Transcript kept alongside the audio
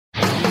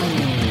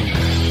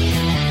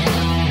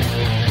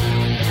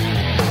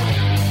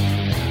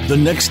The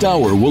next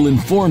hour will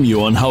inform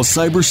you on how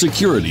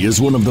cybersecurity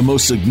is one of the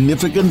most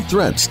significant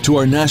threats to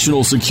our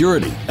national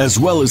security, as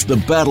well as the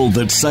battle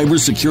that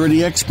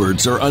cybersecurity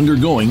experts are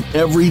undergoing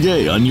every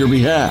day on your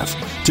behalf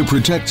to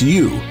protect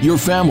you, your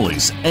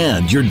families,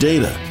 and your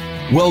data.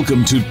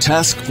 Welcome to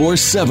Task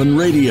Force 7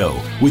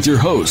 Radio with your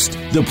host,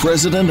 the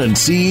President and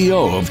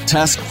CEO of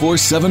Task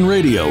Force 7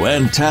 Radio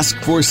and Task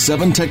Force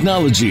 7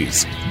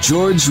 Technologies,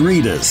 George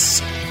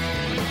Rettas.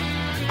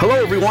 Hello,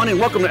 everyone, and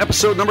welcome to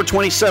episode number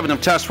 27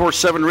 of Task Force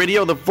 7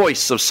 Radio, the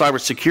voice of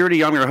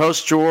cybersecurity. I'm your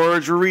host,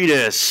 George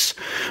Rettas.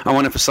 I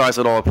want to emphasize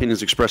that all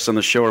opinions expressed on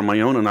the show are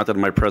my own and not that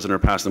of my present or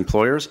past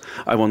employers.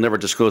 I will never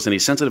disclose any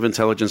sensitive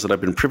intelligence that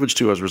I've been privileged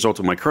to as a result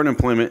of my current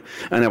employment,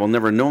 and I will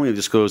never knowingly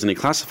disclose any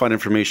classified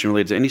information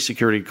related to any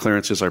security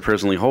clearances I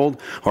presently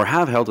hold or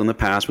have held in the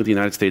past with the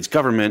United States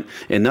government,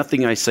 and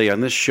nothing I say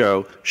on this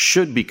show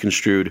should be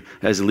construed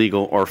as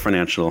legal or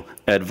financial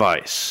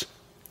advice.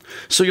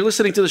 So you're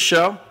listening to the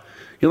show.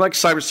 You like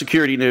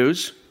cybersecurity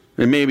news,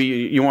 and maybe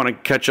you want to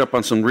catch up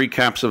on some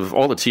recaps of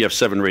all the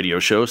TF7 radio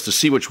shows to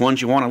see which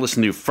ones you want to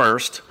listen to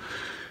first.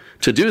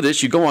 To do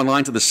this, you go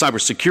online to the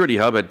Cybersecurity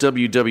Hub at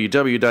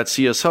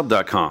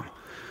www.cshub.com.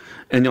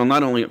 And you'll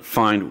not only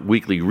find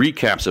weekly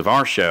recaps of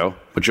our show,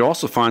 but you'll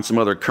also find some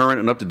other current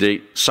and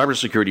up-to-date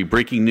cybersecurity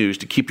breaking news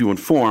to keep you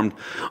informed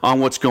on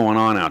what's going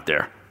on out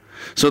there.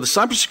 So the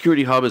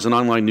Cybersecurity Hub is an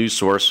online news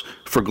source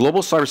for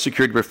global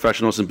cybersecurity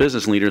professionals and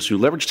business leaders who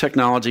leverage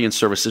technology and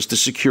services to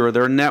secure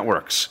their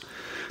networks.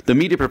 The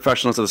media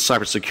professionals of the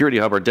Cybersecurity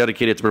Hub are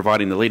dedicated to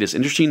providing the latest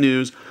industry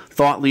news,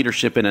 thought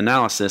leadership, and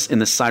analysis in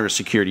the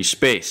cybersecurity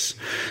space.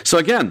 So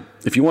again,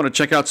 if you want to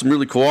check out some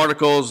really cool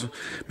articles,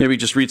 maybe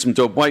just read some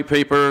dope white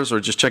papers, or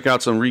just check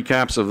out some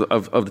recaps of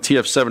the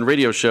TF7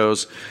 radio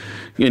shows,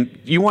 and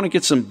you want to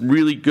get some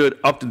really good,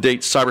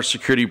 up-to-date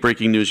cybersecurity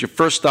breaking news, your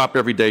first stop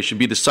every day should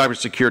be the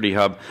Cybersecurity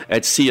Hub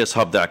at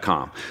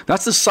cshub.com.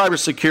 That's the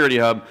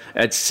Cybersecurity Hub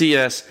at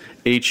cshub.com.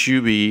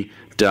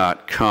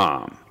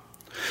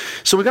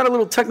 So we got a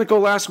little technical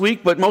last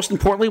week, but most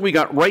importantly, we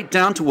got right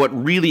down to what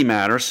really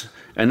matters,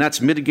 and that's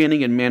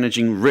mitigating and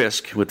managing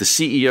risk with the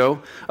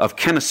CEO of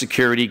Kenna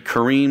Security,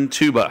 Kareem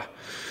Touba.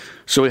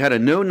 So we had a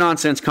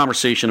no-nonsense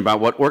conversation about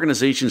what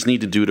organizations need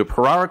to do to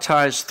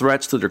prioritize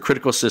threats to their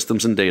critical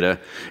systems and data,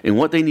 and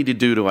what they need to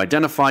do to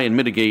identify and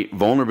mitigate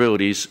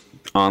vulnerabilities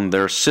on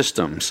their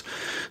systems.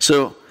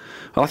 So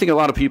I think a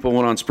lot of people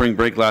went on spring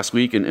break last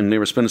week, and they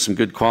were spending some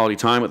good quality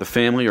time with the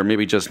family, or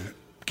maybe just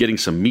getting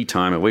some me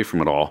time away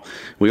from it all.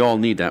 We all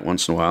need that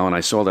once in a while, and I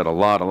saw that a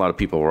lot of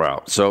people were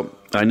out. So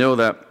I know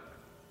that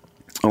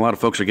a lot of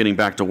folks are getting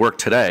back to work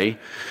today.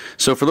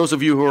 So for those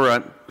of you who are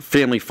at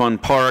family fun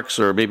parks,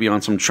 or maybe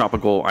on some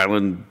tropical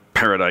island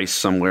paradise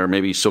somewhere,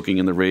 maybe soaking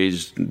in the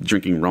rays,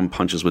 drinking rum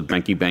punches with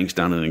Banky Banks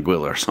down in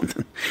Anguilla or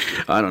something,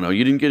 I don't know.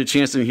 You didn't get a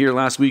chance to hear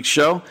last week's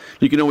show?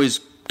 You can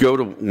always go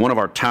to one of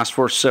our Task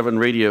Force 7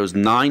 Radio's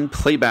 9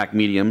 playback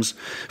mediums,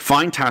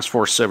 find Task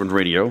Force 7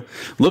 Radio,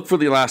 look for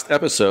the last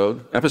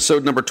episode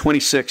number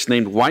 26,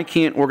 named Why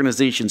Can't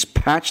Organizations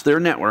Patch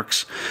Their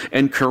Networks?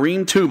 And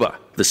Kareem Touba,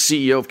 the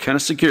CEO of Kenna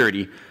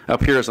Security,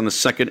 appears on the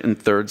second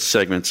and third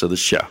segments of the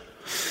show.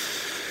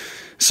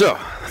 So,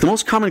 the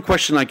most common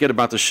question I get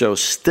about the show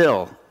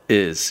still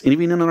is, and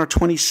even in our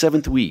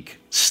 27th week,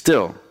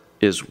 still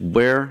is,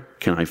 where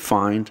can I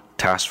find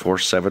Task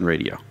Force 7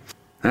 Radio?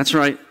 That's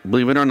right,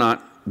 believe it or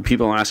not,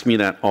 people ask me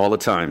that all the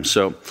time.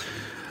 So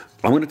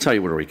I'm going to tell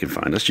you where we can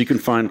find us. You can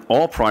find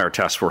all prior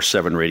Task Force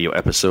 7 radio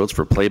episodes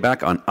for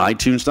playback on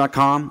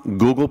iTunes.com,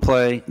 Google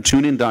Play,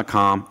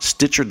 TuneIn.com,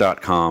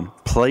 Stitcher.com,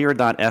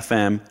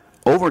 Player.fm,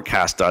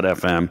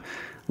 Overcast.fm,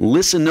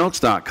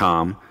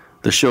 ListenNotes.com,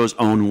 the show's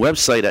own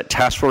website at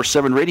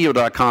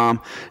taskforce7radio.com,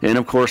 and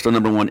of course the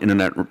number one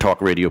internet talk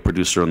radio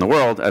producer in the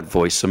world at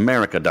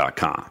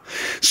voiceamerica.com.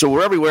 So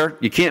we're everywhere.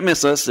 You can't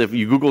miss us. If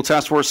you Google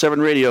Task Force 7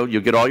 Radio,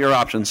 you'll get all your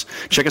options.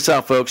 Check us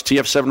out, folks.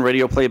 TF7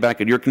 Radio playback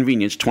at your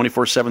convenience,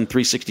 24/7,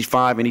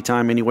 365,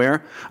 anytime,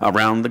 anywhere,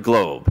 around the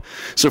globe.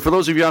 So for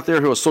those of you out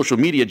there who are social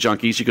media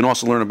junkies, you can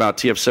also learn about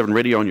TF7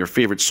 Radio on your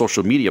favorite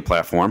social media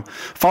platform.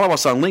 Follow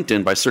us on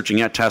LinkedIn by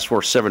searching at Task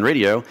Force 7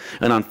 Radio,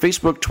 and on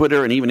Facebook,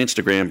 Twitter, and even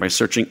Instagram by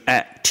searching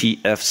at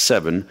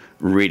TF7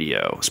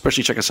 Radio.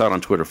 Especially check us out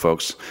on Twitter,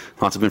 folks.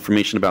 Lots of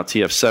information about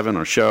TF7,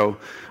 our show,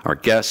 our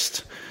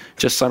guest,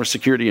 just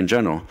cybersecurity in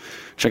general.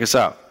 Check us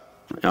out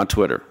on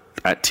Twitter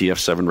at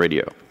TF7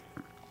 Radio.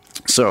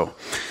 So,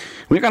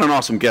 we've got an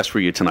awesome guest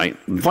for you tonight.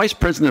 Vice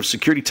President of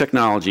Security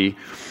Technology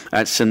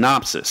at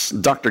Synopsys,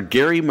 Dr.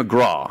 Gary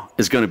McGraw,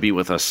 is going to be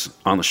with us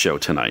on the show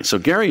tonight. So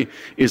Gary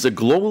is a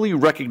globally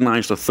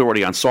recognized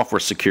authority on software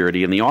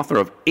security and the author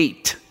of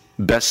 8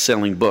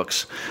 best-selling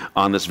books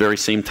on this very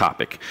same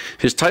topic.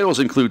 His titles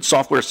include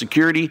Software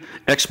Security,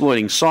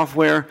 Exploiting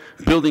Software,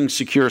 Building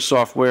Secure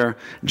Software,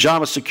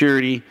 Java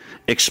Security,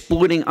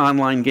 Exploiting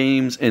Online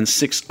Games, and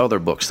 6 other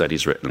books that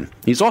he's written.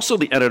 He's also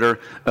the editor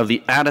of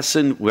the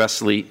Addison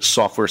Wesley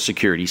Software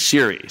Security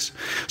series.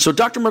 So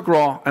Dr.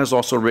 McGraw has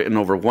also written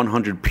over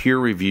 100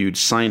 peer-reviewed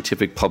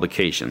scientific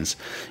publications,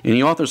 and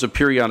he authors a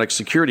periodic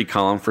security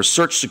column for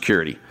Search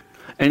Security.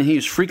 and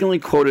he's frequently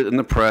quoted in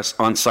the press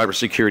on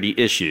cybersecurity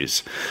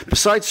issues.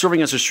 Besides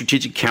serving as a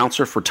strategic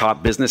counselor for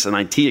top business and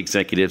IT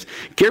executives,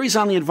 Gary's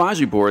on the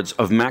advisory boards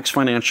of Max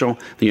Financial,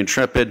 The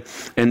Intrepid,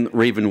 and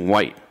Raven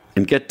White.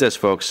 And get this,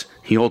 folks,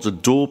 he holds a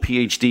dual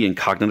PhD in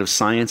cognitive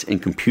science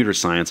and computer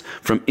science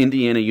from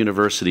Indiana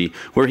University,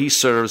 where he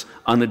serves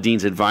on the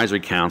Dean's Advisory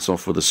Council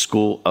for the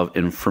School of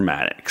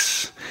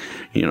Informatics.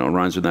 You know, it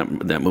rhymes with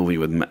that movie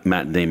with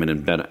Matt Damon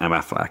and Ben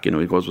Affleck. You know,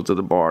 he goes to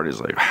the bar and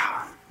he's like,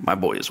 my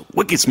boy is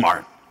wicked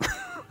smart.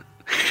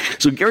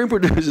 So Gary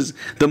produces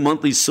the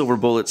monthly Silver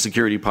Bullet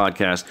Security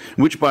Podcast,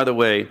 which, by the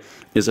way,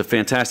 is a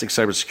fantastic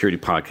cybersecurity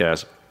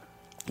podcast.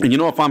 And you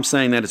know, if I'm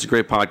saying that it's a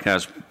great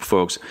podcast,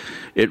 folks,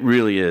 it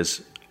really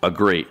is a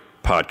great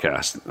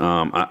podcast.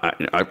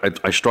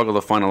 I struggle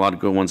to find a lot of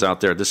good ones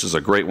out there. This is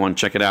a great one.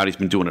 Check it out. He's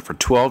been doing it for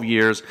 12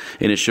 years,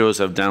 and his shows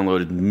have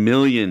downloaded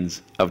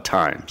millions of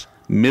times.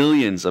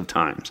 Millions of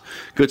times.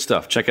 Good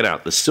stuff. Check it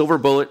out. The Silver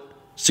Bullet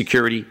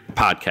Security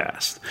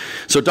Podcast.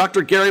 So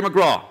Dr. Gary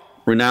McGraw,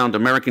 renowned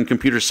American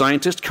computer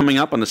scientist, coming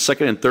up on the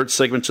second and third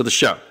segments of the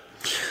show.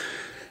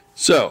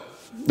 So,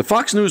 the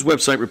Fox News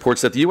website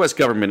reports that the U.S.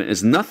 government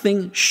is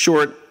nothing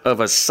short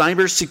of a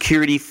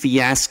cybersecurity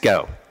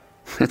fiasco.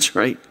 That's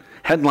right.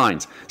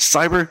 Headlines,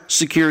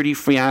 cybersecurity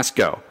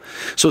fiasco.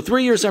 So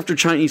 3 years after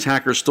Chinese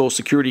hackers stole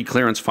security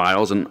clearance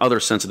files and other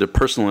sensitive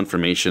personal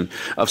information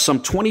of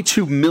some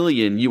 22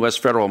 million U.S.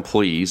 federal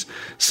employees,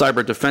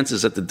 cyber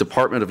defenses at the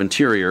Department of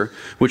Interior,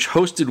 which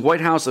hosted White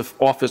House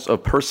Office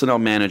of Personnel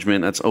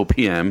Management, that's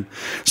OPM,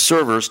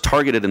 servers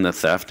targeted in the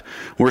theft,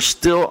 were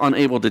still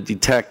unable to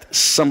detect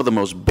some of the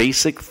most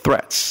basic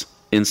threats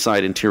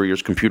inside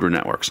Interior's computer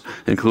networks,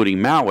 including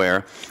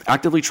malware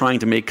actively trying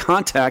to make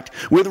contact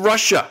with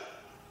Russia.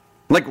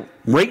 Like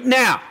right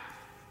now,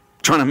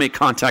 trying to make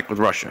contact with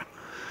Russia.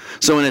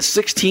 So in a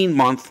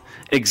 16-month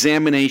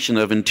examination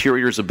of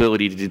Interior's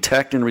ability to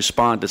detect and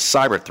respond to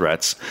cyber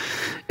threats,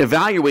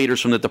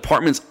 evaluators from the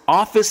department's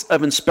Office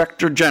of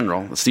Inspector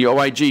General, that's the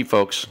OIG,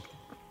 folks,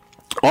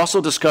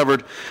 also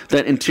discovered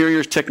that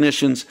Interior's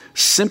technicians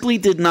simply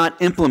did not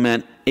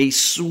implement a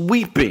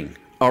sweeping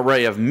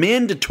array of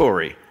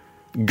mandatory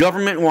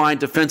government-wide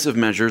defensive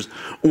measures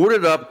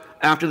ordered up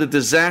after the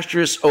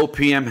disastrous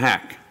OPM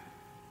hack.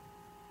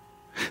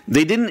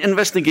 They didn't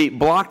investigate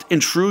blocked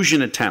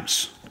intrusion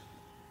attempts.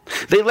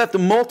 They left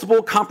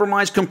multiple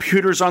compromised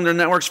computers on their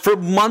networks for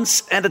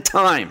months at a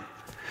time.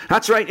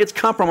 That's right, it's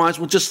compromised.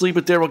 We'll just leave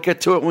it there. We'll get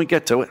to it when we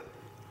get to it.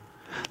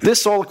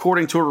 This all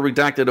according to a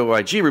redacted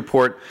OIG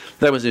report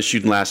that was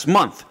issued last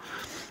month.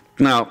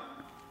 Now,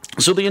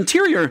 so the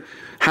Interior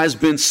has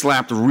been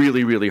slapped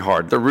really, really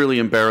hard. They're really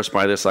embarrassed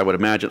by this, I would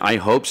imagine. I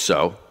hope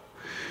so.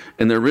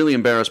 And they're really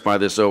embarrassed by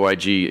this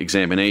OIG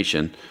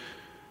examination.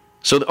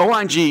 So the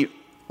OIG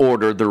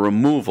ordered the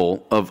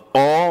removal of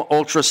all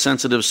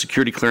ultra-sensitive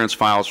security clearance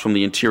files from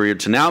the Interior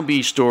to now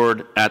be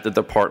stored at the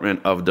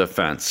Department of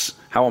Defense.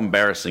 How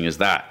embarrassing is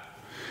that?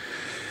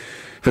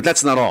 But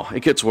that's not all. It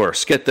gets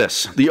worse. Get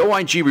this. The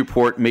OIG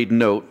report made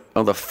note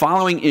of the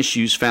following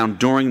issues found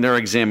during their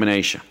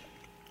examination.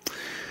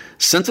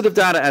 Sensitive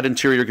data at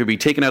Interior could be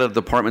taken out of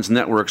the department's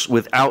networks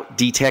without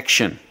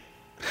detection.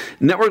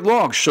 Network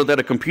logs showed that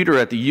a computer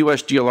at the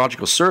U.S.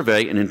 Geological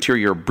Survey, an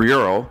Interior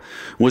bureau,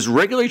 was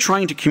regularly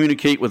trying to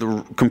communicate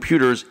with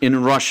computers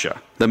in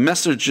Russia. The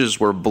messages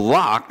were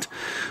blocked,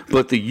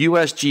 but the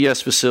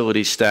USGS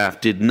facility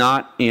staff did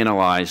not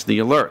analyze the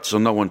alerts, so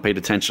no one paid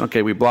attention.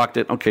 Okay, we blocked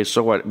it. Okay,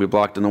 so what? We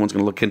blocked it. No one's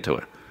going to look into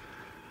it.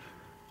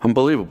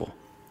 Unbelievable.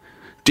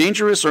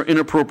 Dangerous or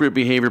inappropriate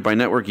behavior by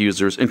network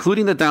users,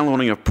 including the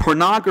downloading of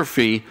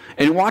pornography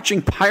and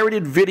watching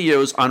pirated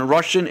videos on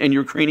Russian and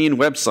Ukrainian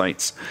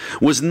websites,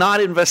 was not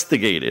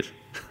investigated.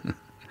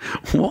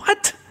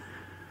 What?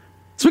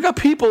 So we got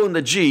people in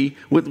the G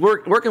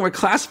working with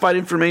classified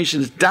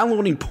information,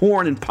 downloading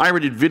porn and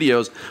pirated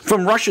videos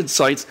from Russian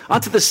sites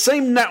onto the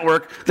same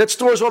network that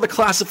stores all the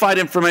classified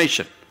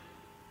information.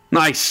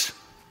 Nice.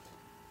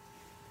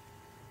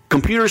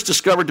 Computers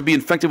discovered to be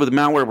infected with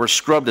malware were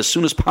scrubbed as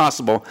soon as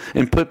possible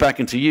and put back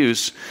into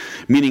use,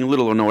 meaning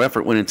little or no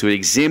effort went into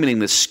examining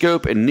the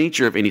scope and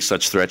nature of any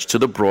such threats to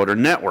the broader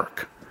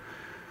network.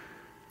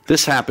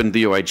 This happened,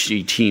 the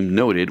OIG team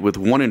noted, with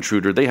one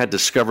intruder they had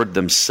discovered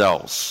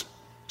themselves.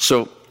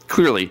 So,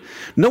 clearly,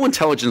 no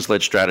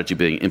intelligence-led strategy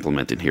being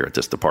implemented here at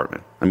this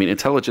department. I mean,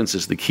 intelligence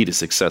is the key to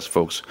success,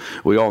 folks.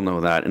 We all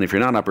know that. And if you're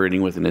not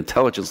operating with an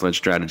intelligence-led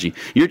strategy,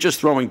 you're just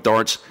throwing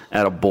darts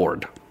at a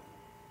board.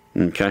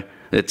 Okay?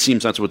 It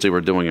seems that's what they were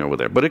doing over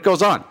there. But it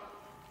goes on.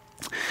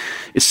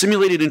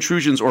 Simulated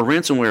intrusions or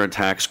ransomware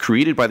attacks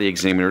created by the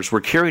examiners were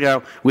carried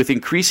out with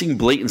increasing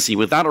blatancy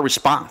without a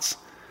response.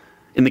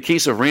 In the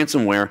case of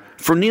ransomware,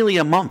 for nearly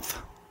a month.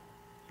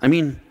 I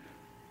mean,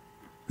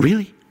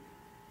 really?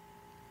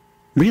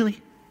 Really?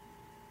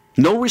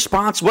 No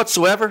response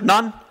whatsoever?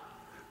 None?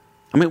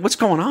 I mean, what's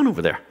going on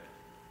over there?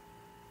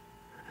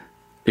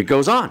 It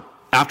goes on.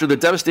 After the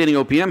devastating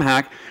OPM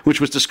hack,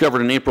 which was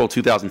discovered in April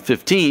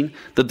 2015,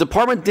 the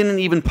department didn't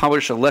even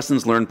publish a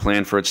lessons learned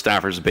plan for its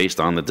staffers based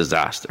on the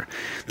disaster.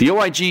 The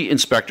OIG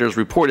inspectors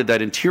reported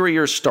that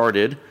Interior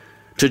started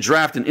to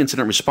draft an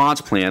incident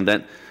response plan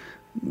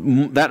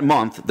that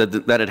month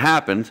that it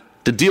happened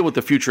to deal with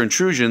the future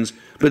intrusions,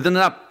 but did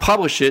not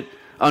publish it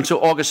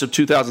until August of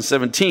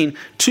 2017,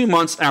 2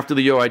 months after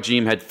the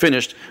OIG had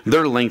finished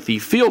their lengthy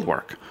field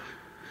work.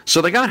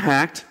 So they got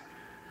hacked,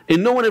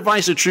 and no one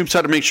advised the troops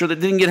how to make sure they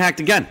didn't get hacked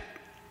again,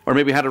 or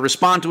maybe how to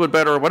respond to it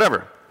better or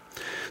whatever.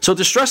 So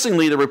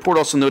distressingly, the report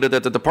also noted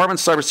that the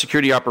Department's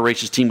cybersecurity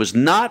operations team was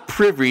not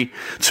privy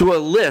to a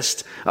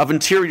list of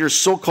Interior's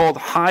so-called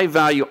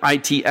high-value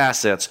IT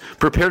assets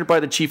prepared by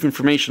the Chief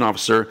Information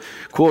Officer,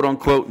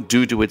 quote-unquote,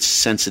 due to its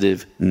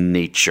sensitive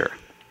nature.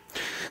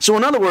 So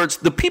in other words,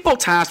 the people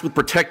tasked with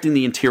protecting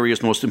the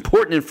Interior's most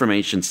important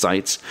information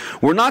sites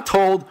were not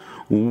told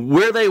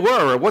where they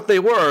were or what they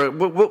were,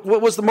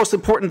 what was the most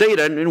important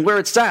data and where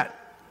it's at,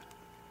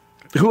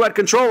 who had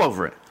control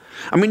over it.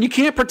 I mean, you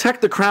can't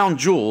protect the crown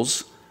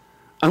jewels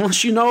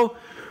unless you know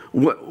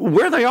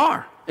where they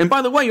are. And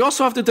by the way, you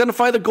also have to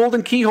identify the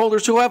golden key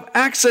holders who have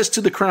access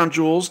to the crown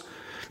jewels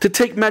to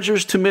take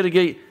measures to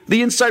mitigate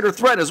the insider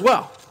threat as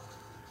well.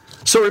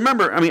 So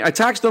remember, I mean,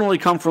 attacks don't only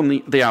come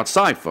from the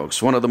outside,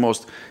 folks. One of the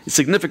most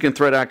significant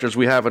threat actors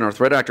we have in our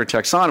threat actor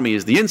taxonomy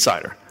is the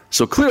insider.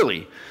 So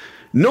clearly,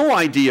 no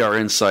idea or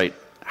insight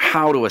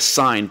how to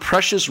assign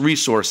precious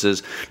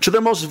resources to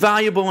their most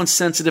valuable and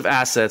sensitive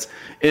assets,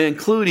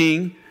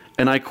 including,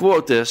 and I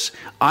quote this,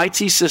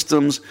 IT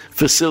systems,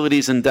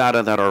 facilities, and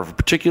data that are of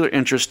particular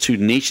interest to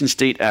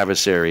nation-state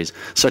adversaries,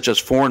 such as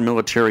foreign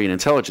military and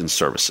intelligence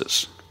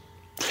services.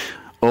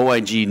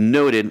 OIG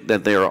noted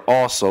that they are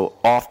also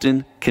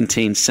often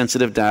contain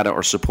sensitive data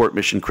or support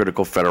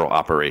mission-critical federal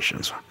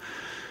operations.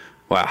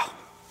 Wow.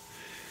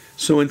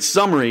 So in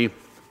summary,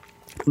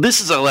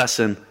 this is a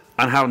lesson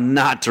on how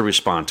not to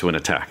respond to an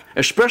attack,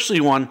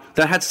 especially one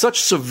that had such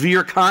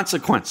severe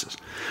consequences.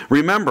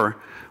 Remember,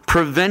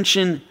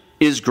 prevention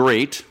is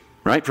great,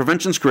 right?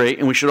 Prevention's great,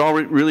 and we should all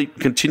really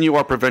continue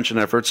our prevention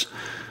efforts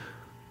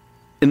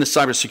in the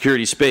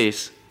cybersecurity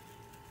space.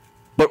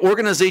 But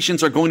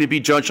organizations are going to be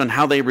judged on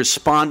how they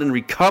respond and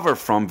recover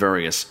from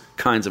various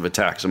kinds of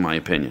attacks, in my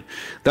opinion.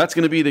 That's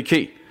going to be the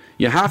key.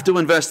 You have to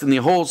invest in the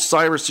whole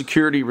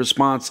cybersecurity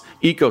response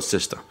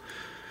ecosystem.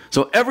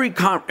 So every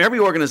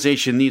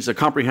organization needs a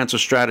comprehensive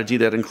strategy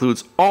that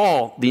includes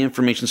all the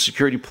information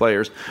security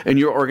players in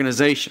your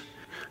organization.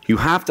 You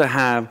have to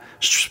have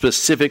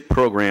specific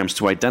programs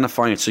to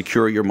identify and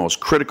secure your most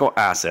critical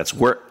assets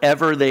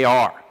wherever they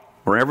are,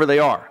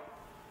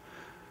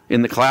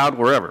 in the cloud,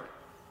 wherever.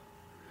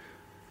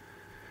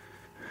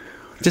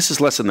 This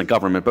is less in the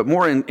government, but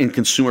more in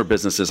consumer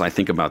businesses. I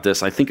think about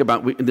this. I think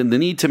about the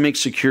need to make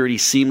security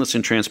seamless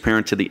and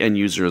transparent to the end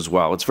user as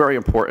well. It's very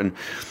important,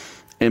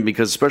 and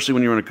because especially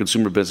when you're in a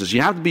consumer business,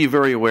 you have to be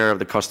very aware of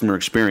the customer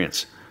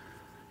experience.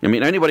 I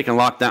mean, anybody can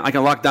lock down. I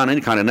can lock down any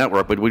kind of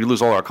network, but we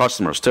lose all our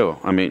customers too.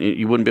 I mean,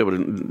 you wouldn't be able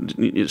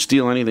to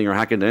steal anything or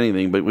hack into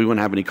anything, but we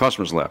wouldn't have any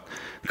customers left.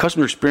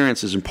 Customer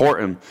experience is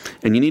important,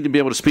 and you need to be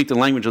able to speak the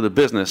language of the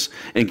business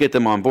and get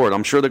them on board.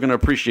 I'm sure they're going to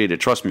appreciate it.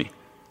 Trust me.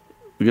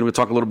 We're going to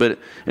talk a little bit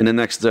in the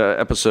next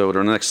episode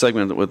or the next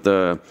segment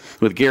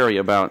with Gary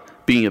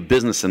about being a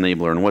business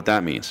enabler and what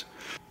that means.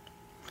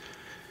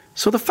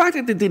 So the fact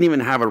that they didn't even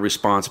have a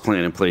response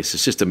plan in place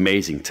is just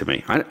amazing to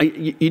me.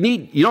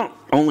 You don't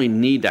only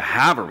need to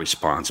have a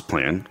response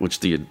plan,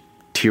 which the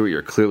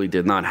Interior clearly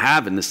did not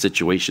have in this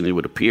situation, it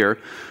would appear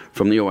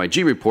from the OIG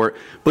report,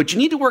 but you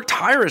need to work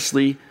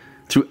tirelessly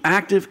through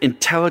active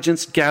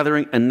intelligence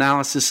gathering,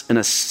 analysis, and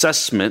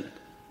assessment,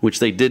 which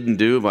they didn't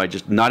do by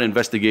just not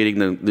investigating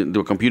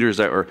the computers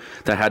that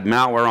had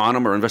malware on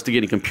them or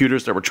investigating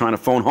computers that were trying to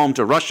phone home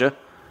to Russia.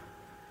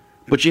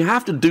 But you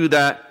have to do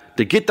that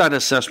to get that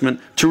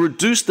assessment, to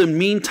reduce the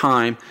mean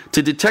time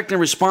to detect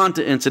and respond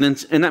to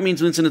incidents, and that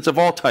means incidents of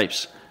all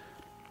types,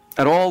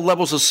 at all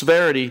levels of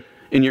severity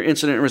in your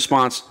incident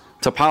response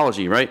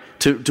topology, right?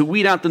 To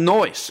weed out the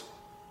noise.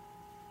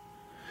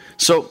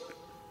 So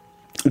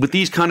with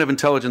these kind of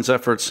intelligence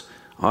efforts,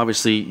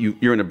 obviously,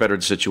 you're in a better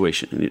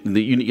situation.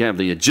 You have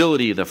the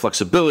agility, the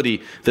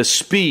flexibility, the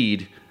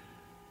speed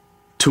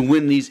to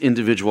win these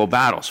individual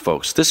battles,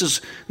 folks. This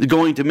is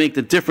going to make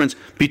the difference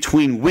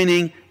between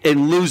winning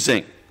and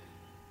losing.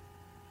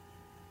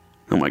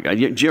 Oh, my God.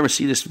 Did you ever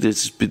see the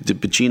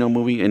Pacino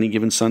movie, Any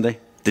Given Sunday?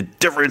 The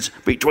difference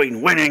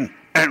between winning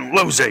and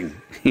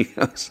losing.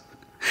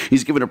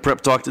 He's giving a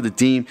prep talk to the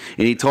team,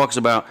 and he talks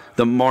about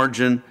the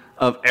margin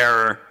of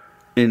error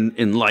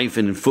in life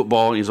and in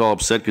football, and he's all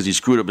upset because he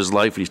screwed up his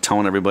life, and he's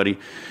telling everybody,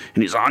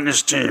 and he's on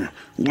this team,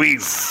 we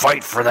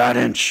fight for that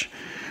inch.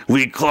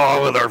 We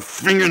claw with our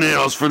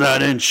fingernails for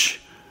that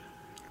inch.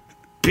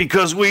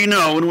 Because we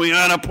know when we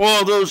add up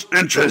all those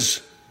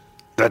inches,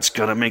 that's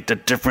going to make the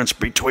difference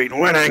between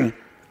winning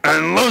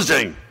and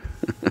losing.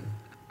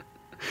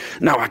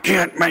 No, I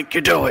can't make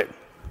you do it.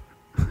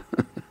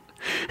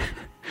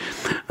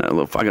 I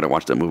got to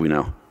watch that movie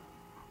now.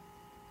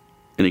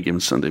 Any Given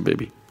Sunday,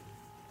 baby.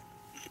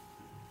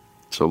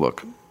 So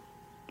look,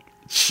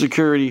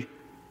 security,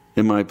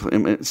 in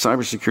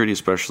cybersecurity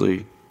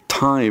especially,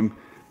 time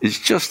is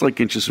just like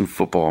inches in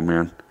football,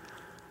 man.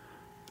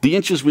 The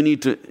inches we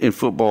need in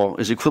football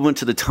is equivalent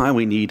to the time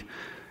we need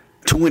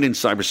to win in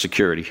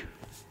cybersecurity.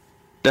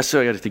 That's how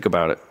you got to think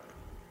about it.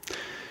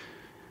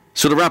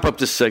 So to wrap up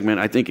this segment,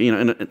 I think,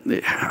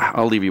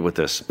 I'll leave you with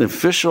this. The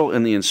official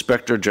in the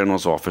Inspector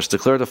General's office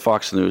declared to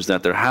Fox News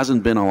that there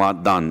hasn't been a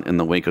lot done in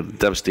the wake of the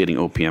devastating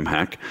OPM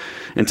hack.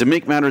 And to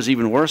make matters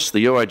even worse,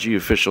 the OIG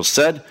official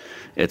said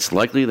it's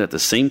likely that the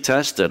same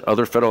test at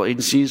other federal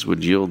agencies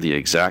would yield the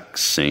exact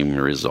same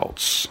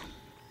results.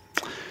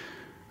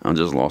 I'm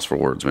just lost for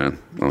words, man.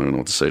 I don't even know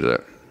what to say to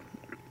that.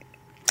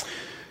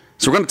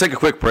 So we're going to take a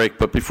quick break,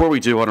 but before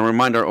we do, I want to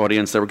remind our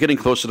audience that we're getting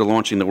closer to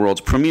launching the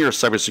world's premier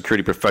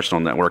cybersecurity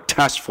professional network,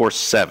 Task Force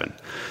 7.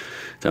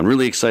 I'm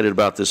really excited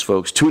about this,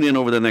 folks. Tune in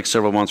over the next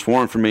several months for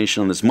more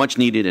information on this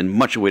much-needed and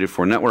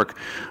much-awaited-for network.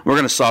 We're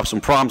going to solve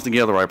some problems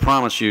together, I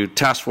promise you.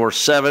 Task Force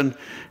 7,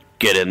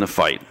 get in the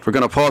fight. We're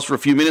going to pause for a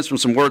few minutes from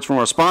some words from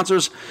our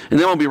sponsors, and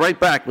then we'll be right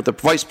back with the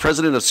Vice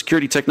President of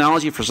Security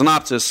Technology for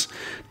Synopsys,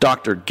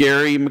 Dr.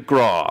 Gary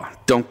McGraw.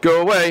 Don't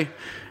go away.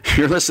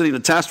 You're listening to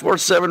Task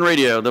Force 7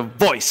 Radio, the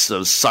voice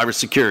of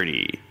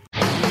cybersecurity.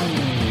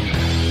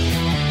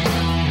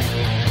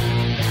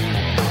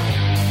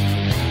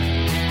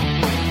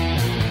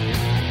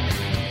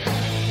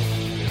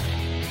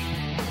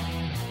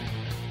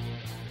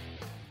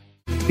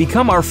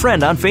 Become our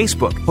friend on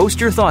Facebook. Post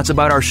your thoughts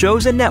about our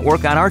shows and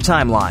network on our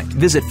timeline.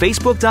 Visit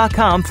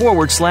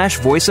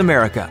facebook.com/Voice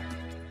America.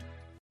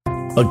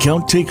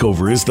 Account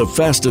takeover is the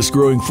fastest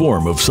growing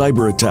form of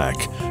cyber attack.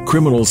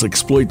 Criminals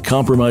exploit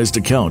compromised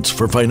accounts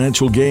for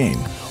financial gain,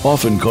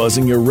 often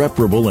causing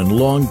irreparable and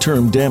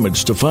long-term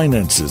damage to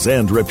finances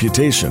and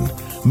reputation.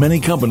 Many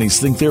companies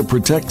think they're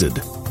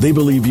protected. They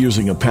believe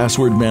using a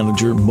password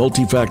manager,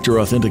 multi-factor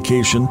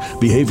authentication,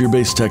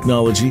 behavior-based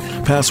technology,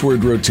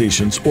 password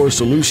rotations, or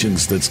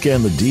solutions that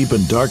scan the deep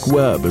and dark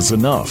web is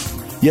enough.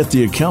 Yet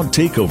the account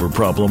takeover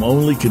problem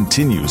only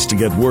continues to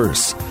get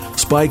worse.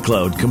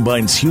 SpyCloud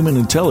combines human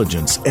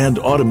intelligence and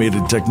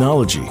automated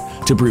technology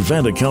to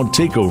prevent account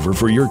takeover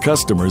for your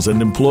customers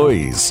and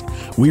employees.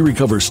 We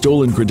recover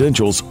stolen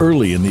credentials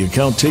early in the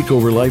account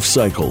takeover life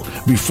cycle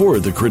before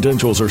the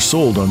credentials are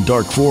sold on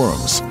dark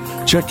forums.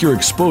 Check your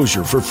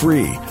exposure for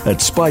free at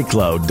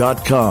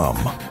spycloud.com.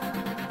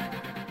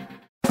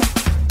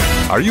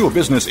 Are you a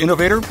business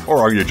innovator or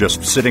are you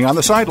just sitting on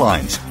the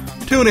sidelines?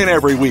 Tune in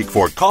every week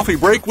for Coffee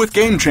Break with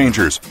Game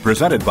Changers,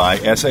 presented by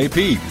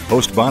SAP.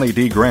 Host Bonnie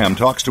D. Graham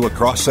talks to a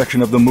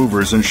cross-section of the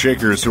movers and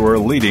shakers who are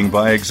leading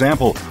by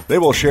example. They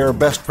will share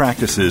best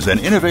practices and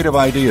innovative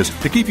ideas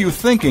to keep you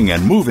thinking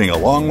and moving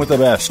along with the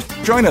best.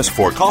 Join us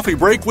for Coffee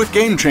Break with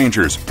Game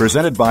Changers,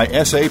 presented by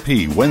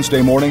SAP,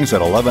 Wednesday mornings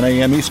at 11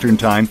 a.m. Eastern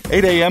Time,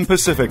 8 a.m.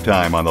 Pacific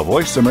Time on the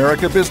Voice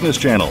America Business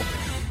Channel.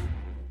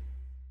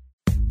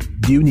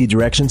 Do you need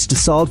directions to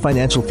solid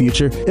financial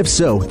future? If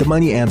so, the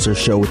Money Answer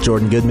Show with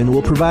Jordan Goodman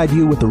will provide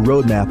you with a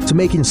roadmap to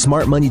making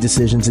smart money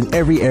decisions in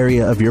every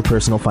area of your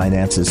personal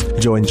finances.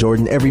 Join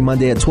Jordan every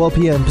Monday at 12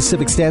 p.m.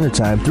 Pacific Standard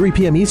Time, 3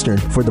 p.m. Eastern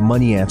for the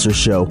Money Answer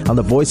Show on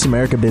the Voice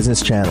America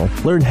Business Channel.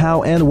 Learn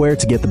how and where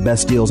to get the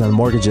best deals on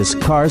mortgages,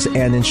 cars,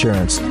 and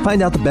insurance.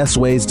 Find out the best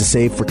ways to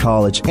save for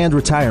college and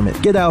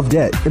retirement. Get out of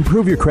debt,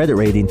 improve your credit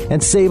rating,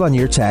 and save on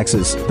your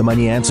taxes. The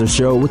Money Answer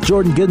Show with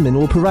Jordan Goodman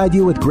will provide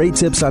you with great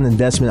tips on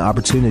investment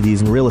opportunities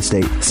in real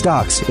estate,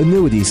 stocks,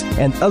 annuities,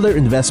 and other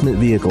investment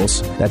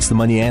vehicles. That's the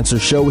Money Answer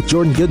Show with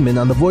Jordan Goodman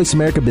on the Voice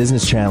America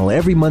Business Channel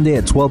every Monday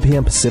at 12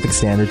 p.m. Pacific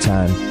Standard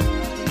Time.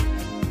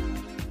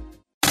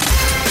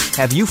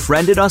 Have you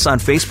friended us on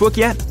Facebook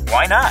yet?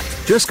 Why not?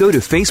 Just go to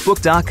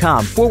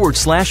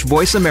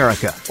facebook.com/Voice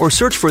America or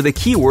search for the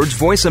keywords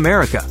Voice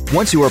America.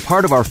 Once you are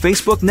part of our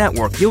Facebook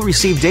network, you'll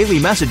receive daily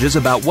messages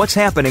about what's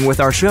happening with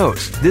our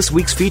shows, this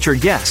week's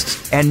featured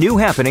guests, and new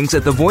happenings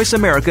at the Voice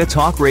America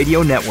Talk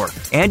Radio Network.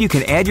 And you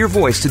can add your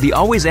voice to the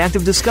always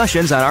active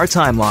discussions on our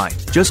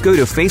timeline. Just go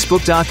to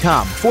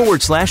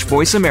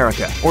facebook.com/Voice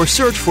America or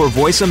search for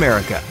Voice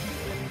America.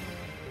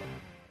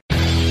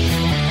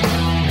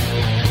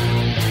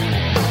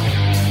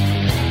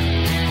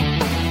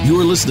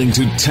 You're listening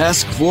to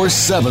Task Force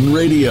 7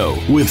 Radio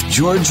with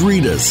George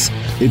Ritas.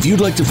 If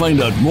you'd like to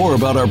find out more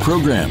about our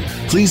program,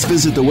 please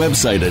visit the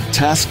website at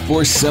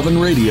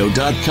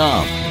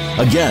taskforce7radio.com.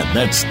 Again,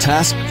 that's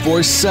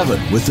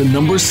taskforce7 with the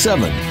number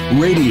 7,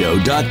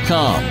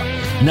 radio.com.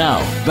 Now,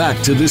 back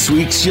to this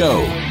week's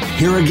show.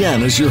 Here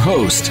again is your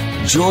host,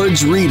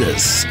 George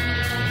Ritas.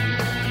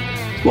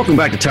 Welcome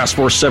back to Task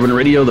Force 7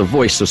 Radio, the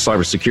voice of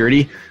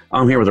cybersecurity.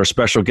 I'm here with our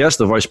special guest,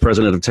 the Vice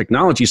President of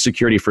Technology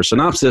Security for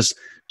Synopsys,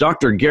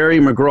 Dr. Gary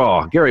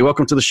McGraw. Gary,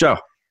 welcome to the show.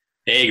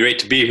 Hey, great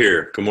to be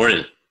here. Good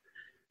morning.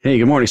 Hey,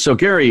 good morning. So,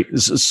 Gary,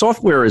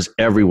 software is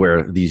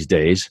everywhere these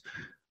days.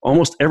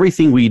 Almost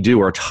everything we do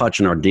or touch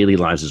in our daily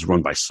lives is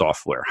run by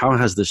software. How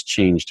has this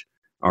changed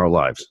our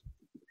lives?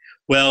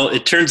 Well,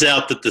 it turns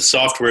out that the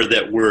software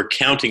that we're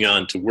counting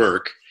on to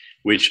work,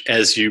 which,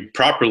 as you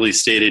properly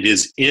stated,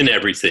 is in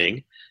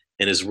everything,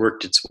 and has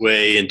worked its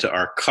way into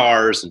our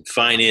cars and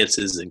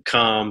finances and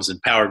comms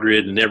and power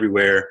grid and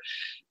everywhere,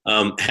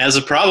 has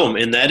a problem,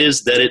 and that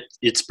is that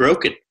it's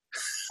broken.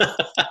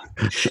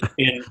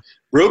 And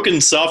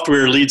broken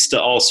software leads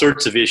to all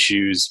sorts of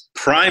issues.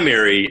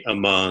 Primary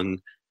among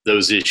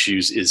those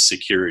issues is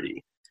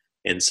security.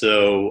 And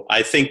so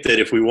I think that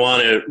if we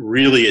want to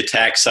really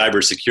attack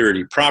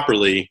cybersecurity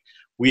properly,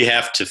 we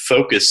have to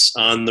focus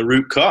on the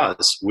root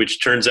cause,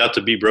 which turns out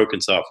to be broken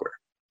software.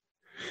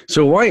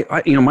 So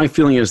my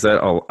feeling is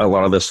that a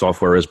lot of this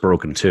software is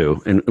broken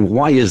too. And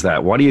why is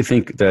that? Why do you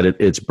think that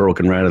it's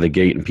broken right out of the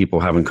gate and people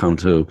haven't come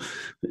to,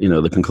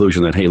 the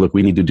conclusion that, hey, look,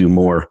 we need to do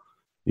more,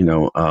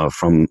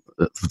 from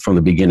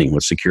the beginning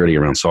with security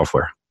around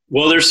software?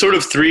 Well, there's sort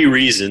of three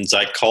reasons.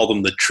 I call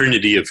them the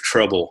trinity of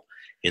trouble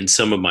in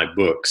some of my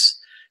books.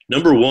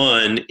 Number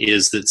one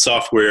is that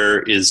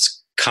software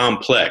is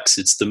complex.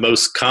 It's the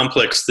most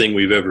complex thing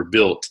we've ever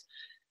built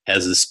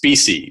as a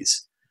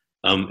species.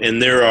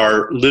 And there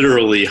are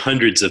literally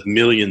hundreds of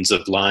millions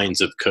of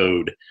lines of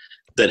code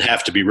that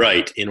have to be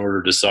right in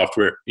order to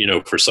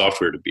for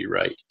software to be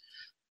right.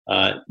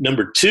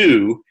 Number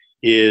two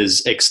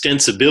is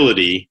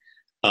extensibility.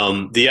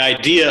 The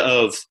idea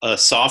of a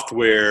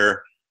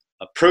software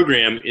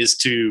program is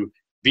to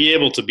be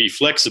able to be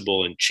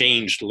flexible and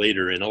changed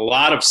later. And a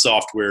lot of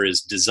software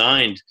is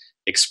designed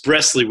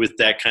expressly with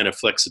that kind of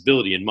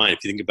flexibility in mind.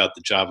 If you think about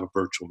the Java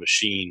virtual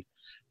machine,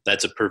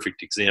 that's a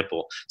perfect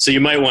example. So you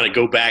might want to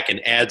go back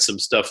and add some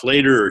stuff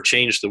later or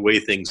change the way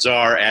things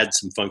are, add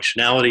some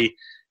functionality,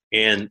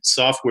 and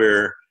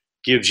software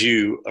gives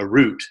you a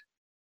route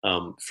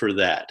for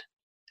that.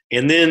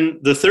 And then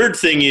the third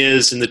thing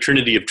is, in the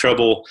trinity of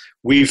trouble,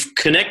 we've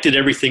connected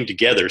everything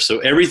together. So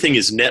everything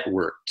is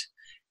networked.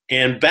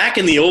 And back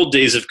in the old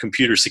days of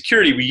computer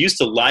security, we used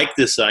to like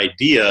this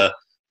idea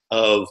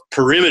of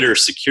perimeter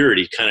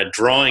security, kind of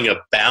drawing a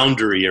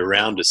boundary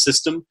around a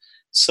system.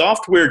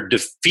 Software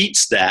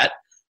defeats that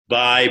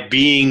by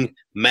being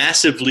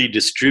massively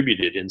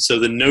distributed. And so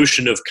the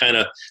notion of kind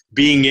of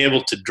being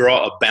able to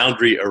draw a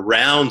boundary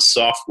around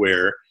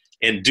software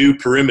and do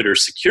perimeter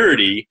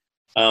security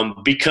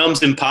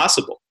becomes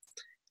impossible.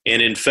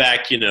 And in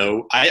fact,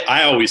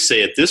 I always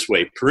say it this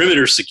way: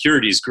 perimeter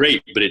security is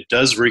great, but it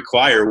does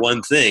require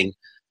one thing.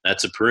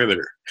 That's a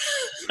perimeter.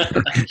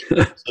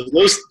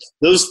 So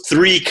those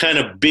three kind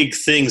of big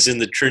things in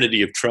the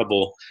trinity of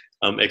trouble,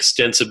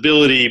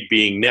 extensibility,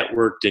 being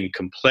networked, and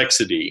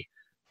complexity,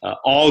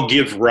 all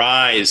give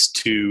rise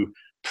to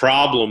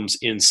problems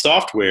in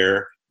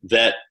software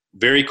that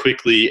very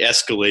quickly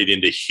escalate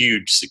into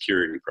huge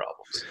security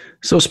problems.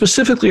 So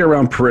specifically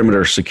around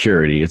perimeter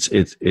security,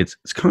 it's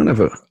kind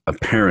of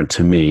apparent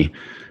to me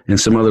and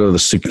some other of the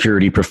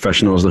security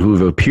professionals who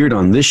have appeared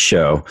on this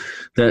show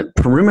that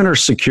perimeter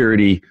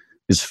security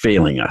is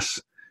failing us.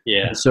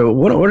 Yeah. So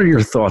what are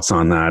your thoughts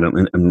on that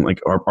and like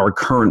our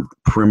current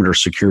perimeter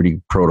security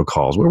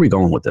protocols? Where are we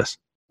going with this?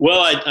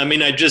 Well,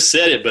 I just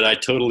said it, but I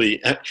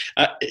totally,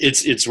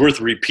 it's worth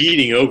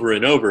repeating over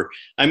and over.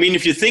 I mean,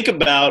 if you think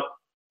about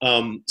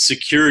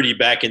security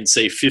back in,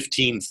 say,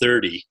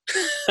 1530,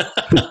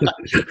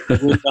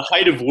 the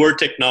height of war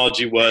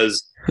technology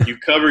was you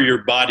cover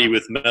your body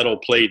with metal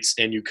plates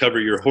and you cover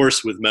your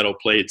horse with metal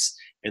plates,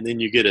 and then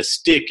you get a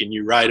stick and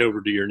you ride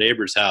over to your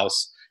neighbor's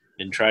house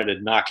and try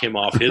to knock him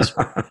off his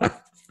horse.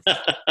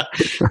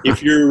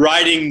 If you're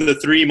riding the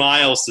 3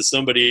 miles to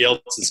somebody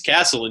else's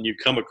castle and you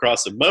come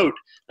across a moat,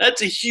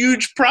 that's a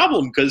huge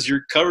problem because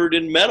you're covered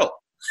in metal.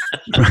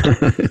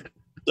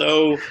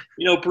 So,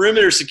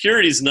 perimeter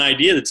security is an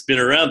idea that's been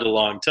around a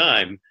long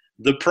time.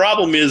 The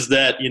problem is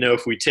that,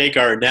 if we take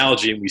our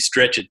analogy and we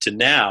stretch it to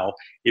now,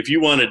 if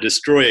you want to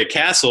destroy a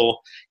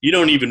castle, you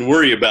don't even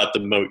worry about the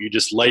moat. You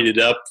just light it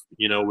up,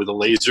 with a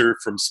laser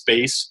from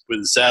space with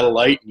a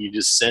satellite, and you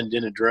just send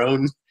in a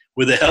drone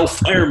with a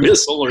Hellfire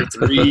missile or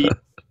 3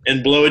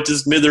 and blow it to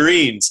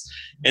smithereens.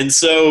 And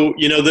so,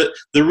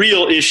 the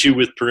real issue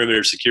with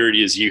perimeter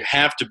security is you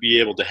have to be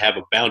able to have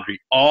a boundary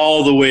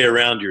all the way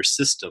around your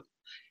system.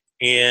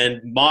 And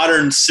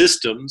modern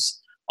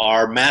systems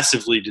are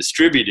massively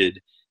distributed.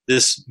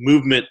 This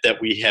movement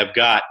that we have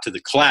got to the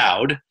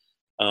cloud,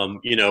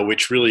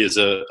 which really is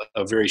a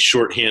very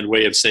shorthand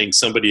way of saying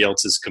somebody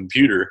else's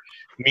computer,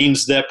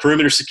 means that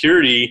perimeter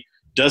security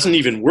doesn't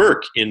even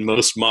work in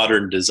most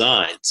modern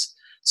designs.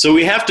 So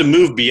we have to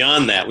move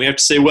beyond that. We have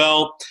to say,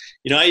 well,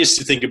 I used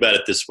to think about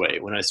it this way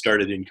when I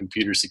started in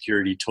computer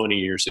security 20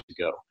 years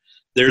ago.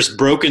 There's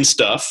broken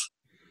stuff,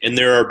 and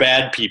there are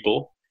bad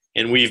people.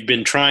 And we've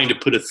been trying to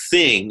put a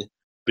thing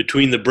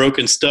between the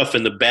broken stuff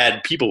and the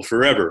bad people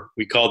forever.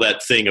 We call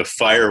that thing a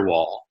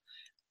firewall.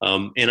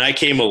 And I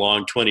came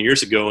along 20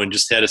 years ago and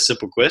just had a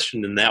simple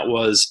question, and that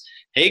was,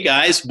 hey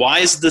guys, why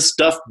is the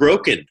stuff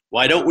broken?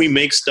 Why don't we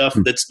make stuff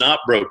that's not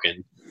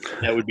broken?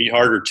 That would be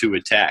harder to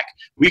attack.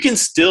 We can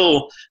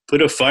still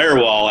put a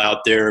firewall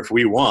out there if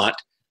we want,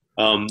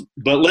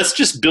 but let's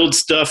just build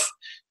stuff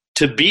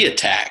to be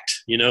attacked.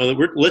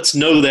 Let's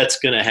know that's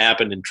going to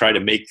happen and try to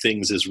make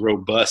things as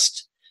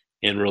robust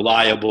and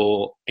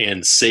reliable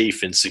and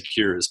safe and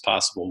secure as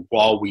possible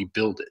while we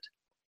build it.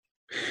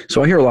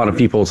 So I hear a lot of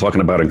people talking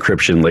about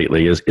encryption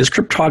lately. Is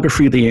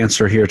cryptography the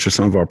answer here to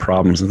some of our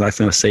problems? Is that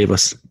going to save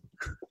us?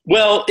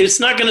 Well, it's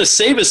not going to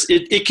save us.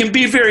 It can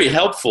be very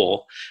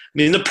helpful. I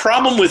mean, the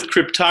problem with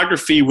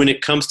cryptography when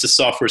it comes to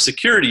software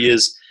security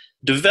is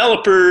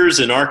developers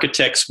and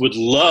architects would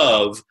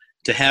love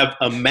to have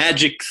a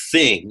magic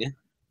thing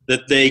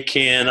that they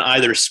can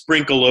either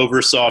sprinkle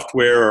over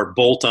software or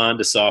bolt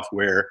onto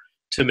software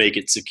to make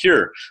it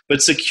secure.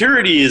 But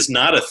security is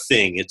not a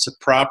thing, it's a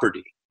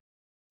property.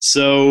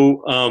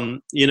 So,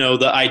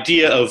 the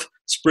idea of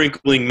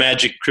sprinkling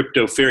magic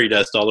crypto fairy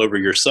dust all over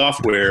your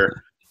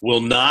software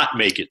will not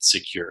make it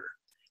secure.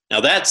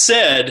 Now, that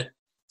said,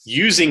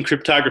 using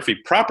cryptography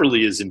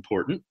properly is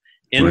important,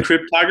 and right.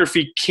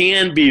 Cryptography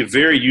can be a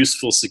very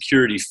useful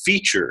security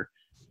feature.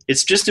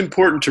 It's just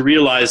important to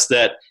realize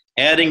that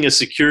adding a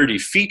security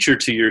feature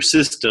to your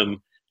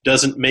system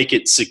doesn't make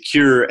it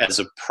secure as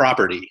a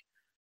property.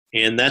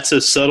 And that's a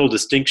subtle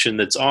distinction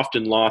that's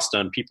often lost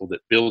on people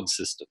that build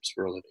systems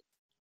for a living.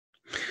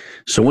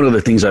 So one of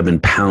the things I've been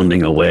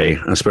pounding away,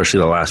 especially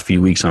the last few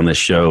weeks on this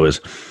show,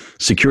 is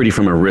security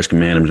from a risk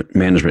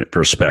management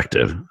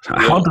perspective.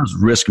 How does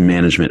risk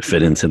management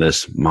fit into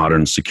this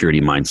modern security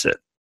mindset?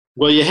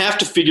 Well, you have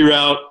to figure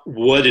out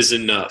what is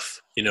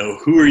enough.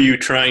 Who are you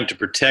trying to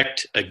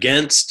protect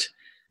against?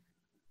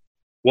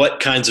 What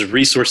kinds of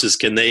resources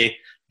can they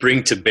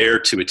bring to bear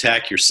to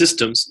attack your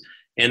systems?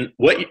 And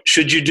what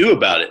should you do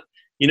about it?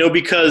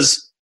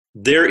 Because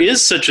there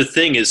is such a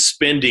thing as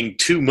spending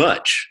too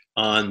much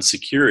on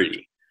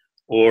security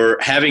or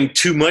having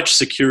too much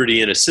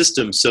security in a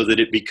system so that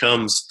it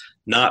becomes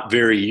not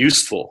very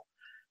useful.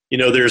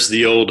 There's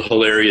the old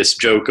hilarious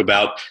joke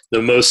about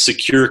the most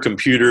secure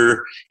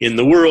computer in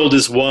the world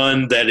is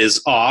one that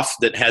is off,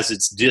 that has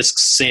its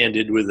disks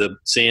sanded with a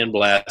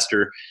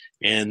sandblaster,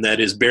 and that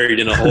is buried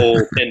in a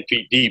hole 10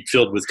 feet deep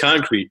filled with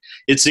concrete.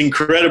 It's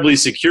incredibly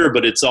secure,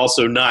 but it's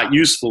also not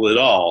useful at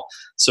all.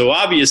 So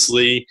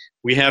obviously,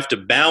 we have to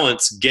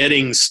balance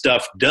getting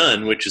stuff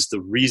done, which is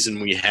the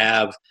reason we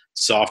have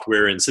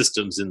software and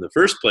systems in the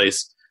first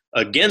place,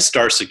 against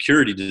our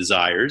security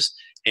desires,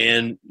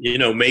 and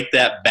make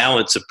that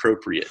balance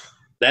appropriate.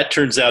 That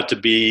turns out to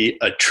be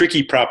a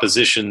tricky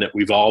proposition that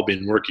we've all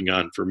been working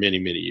on for many,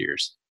 many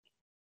years.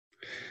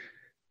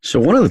 So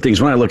one of the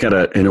things when I look at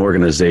an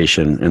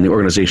organization and the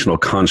organizational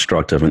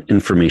construct of an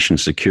information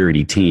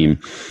security team,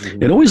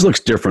 it always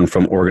looks different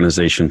from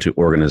organization to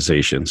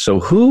organization. So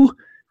who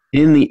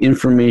in the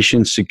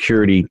information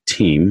security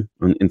team,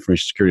 an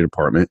information security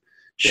department,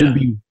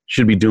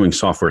 should be doing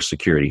software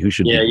security? Who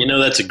should? Yeah,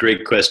 that's a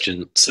great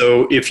question.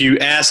 So if you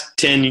asked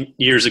 10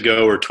 years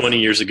ago or 20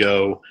 years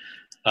ago,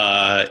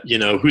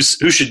 who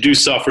should do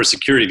software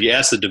security? If you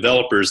ask the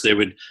developers, they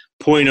would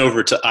point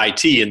over to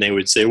IT and they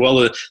would say, well,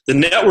 the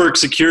network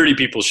security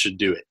people should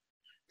do it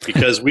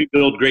because we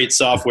build great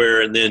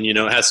software, and then it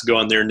has to go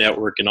on their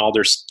network, and all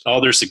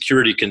their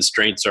security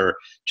constraints are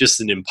just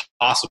an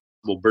impossible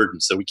burden,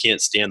 so we can't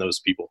stand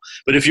those people.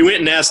 But if you went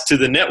and asked to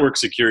the network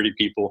security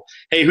people,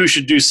 hey, who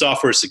should do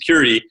software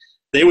security,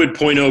 they would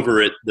point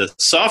over at the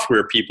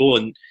software people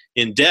and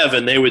in dev,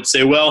 and they would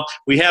say, well,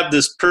 we have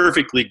this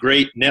perfectly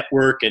great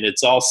network and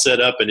it's all set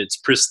up and it's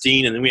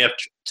pristine, and then we have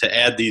to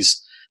add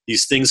these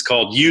things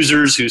called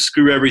users who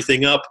screw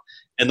everything up,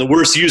 and the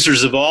worst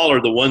users of all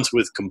are the ones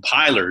with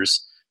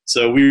compilers,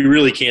 so we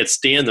really can't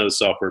stand those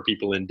software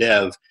people in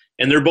dev.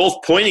 And they're both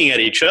pointing at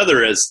each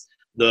other as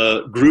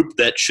the group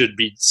that should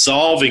be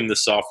solving the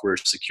software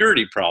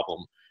security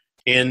problem.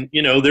 And,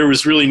 there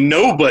was really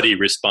nobody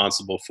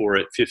responsible for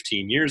it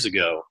 15 years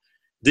ago.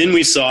 Then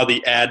we saw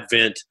the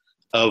advent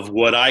of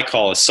what I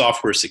call a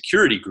software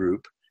security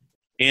group.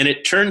 And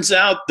it turns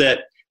out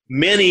that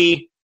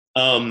many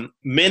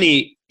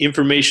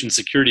information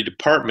security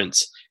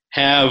departments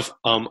have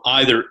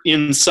either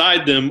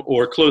inside them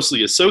or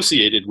closely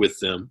associated with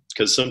them,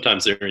 because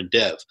sometimes they're in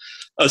dev,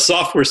 a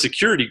software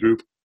security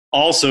group,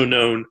 also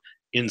known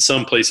in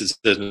some places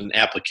as an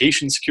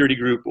application security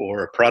group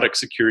or a product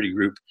security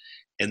group.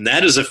 And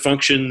that is a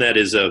function that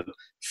is a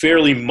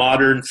fairly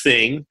modern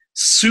thing,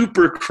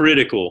 super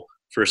critical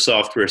for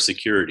software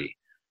security.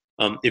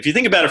 If you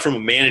think about it from a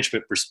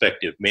management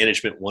perspective,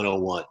 Management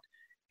 101,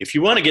 if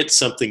you want to get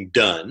something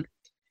done,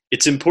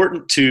 it's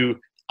important to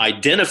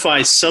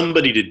identify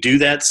somebody to do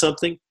that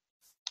something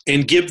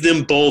and give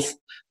them both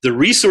the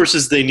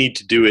resources they need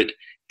to do it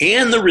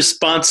and the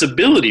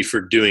responsibility for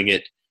doing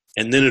it,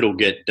 and then it'll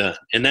get done.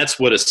 And that's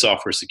what a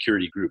software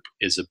security group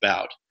is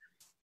about.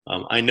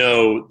 I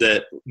know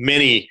that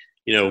many,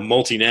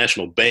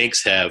 multinational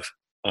banks have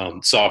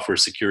software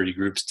security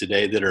groups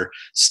today that are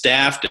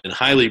staffed and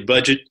highly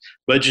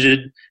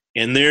budgeted,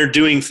 and they're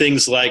doing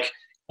things like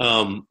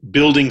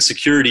building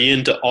security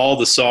into all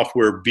the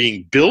software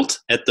being built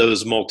at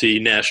those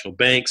multinational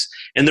banks.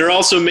 And they're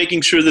also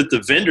making sure that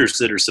the vendors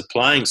that are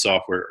supplying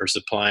software are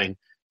supplying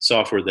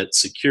software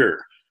that's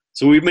secure.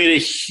 So we've made a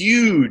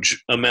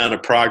huge amount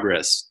of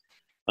progress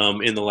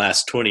in the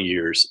last 20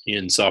 years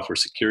in software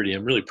security.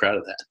 I'm really proud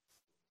of that.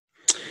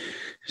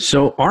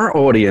 So our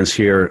audience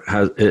here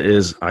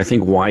is, I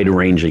think,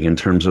 wide-ranging in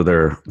terms of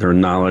their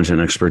knowledge and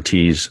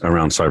expertise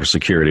around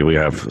cybersecurity. We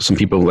have some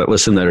people that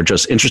listen that are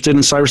just interested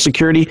in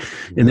cybersecurity,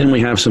 and then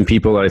we have some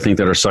people that I think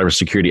that are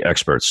cybersecurity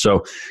experts.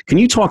 So can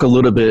you talk a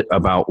little bit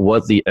about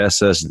what the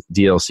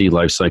SSDLC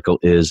lifecycle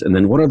is, and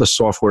then what are the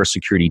software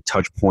security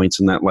touch points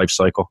in that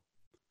lifecycle?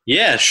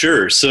 Yeah,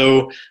 sure.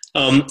 So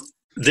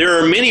there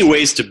are many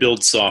ways to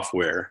build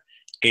software.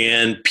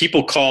 And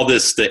people call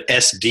this the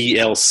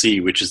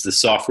SDLC, which is the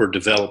software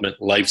development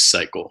life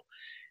cycle.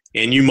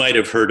 And you might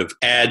have heard of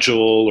Agile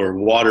or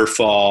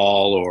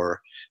Waterfall or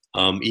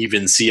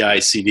even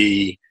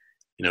CI/CD,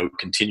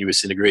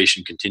 continuous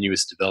integration,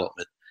 continuous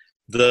development.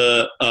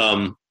 The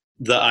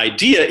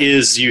idea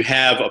is you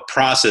have a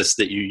process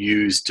that you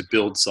use to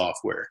build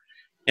software.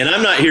 And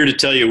I'm not here to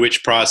tell you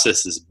which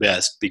process is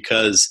best,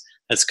 because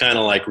that's kind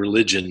of like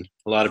religion.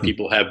 A lot of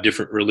people have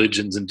different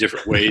religions and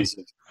different ways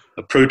of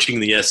approaching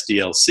the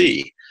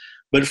SDLC.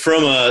 But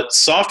from a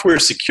software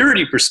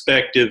security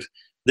perspective,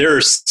 there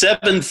are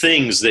 7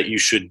 things that you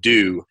should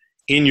do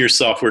in your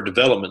software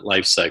development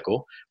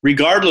lifecycle,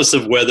 regardless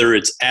of whether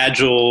it's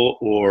Agile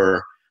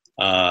or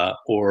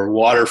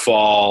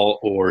Waterfall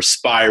or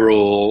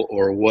Spiral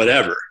or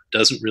whatever.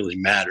 Doesn't really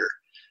matter.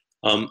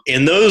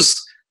 And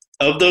those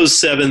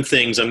 7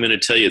 things, I'm going to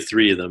tell you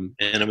 3 of them,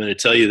 and I'm going to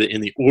tell you that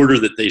in the order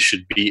that they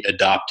should be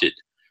adopted.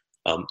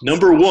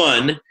 Number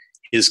 1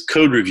 is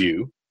code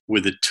review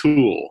with a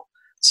tool.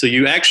 So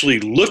you actually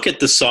look at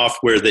the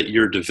software that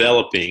you're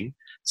developing,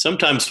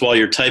 sometimes while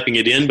you're typing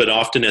it in, but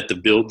often at the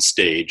build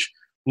stage,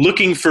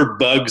 looking for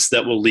bugs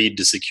that will lead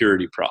to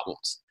security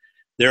problems.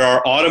 There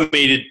are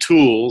automated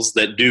tools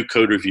that do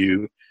code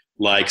review,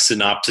 like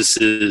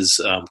Synopsys's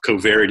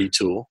Coverity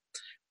tool,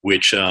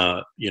 which,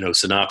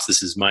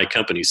 Synopsys is my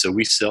company, so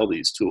we sell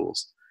these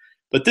tools.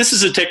 But this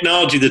is a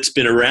technology that's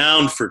been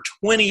around for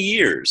 20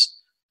 years,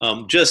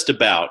 just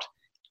about.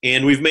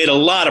 And we've made a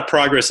lot of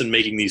progress in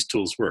making these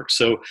tools work.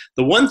 So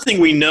the one thing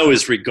we know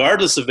is,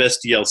 regardless of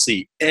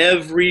SDLC,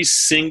 every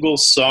single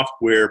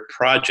software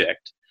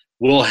project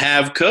will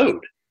have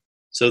code.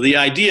 So the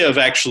idea of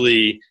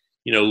actually,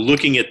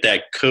 looking at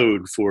that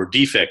code for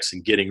defects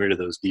and getting rid of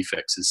those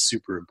defects is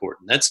super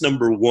important. That's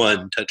number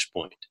 1 touch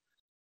point.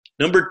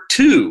 Number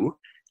 2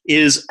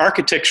 is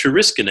architecture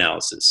risk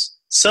analysis,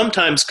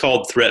 sometimes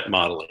called threat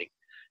modeling.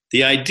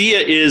 The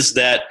idea is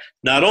that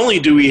not only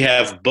do we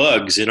have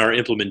bugs in our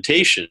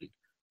implementation,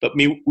 but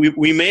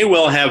we may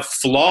well have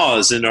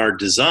flaws in our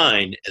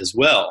design as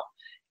well.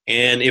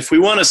 And if we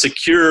want to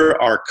secure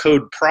our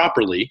code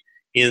properly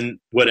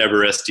in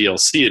whatever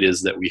SDLC it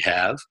is that we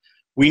have,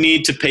 we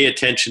need to pay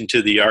attention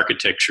to the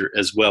architecture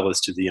as well as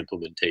to the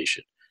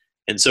implementation.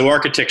 And so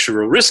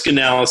architectural risk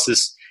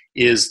analysis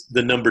is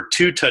the number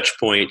 2 touch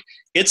point.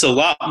 It's a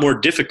lot more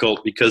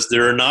difficult because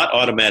there are not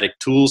automatic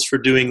tools for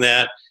doing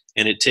that,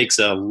 and it takes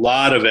a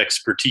lot of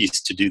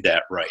expertise to do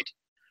that right.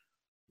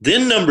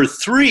 Then number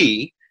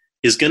 3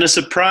 is going to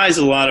surprise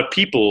a lot of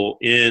people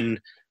in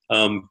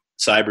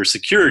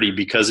cybersecurity,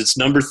 because it's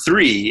number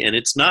 3 and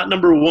it's not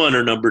number 1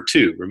 or number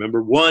 2.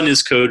 Remember, 1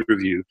 is code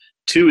review,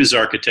 2 is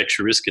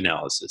architecture risk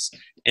analysis,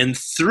 and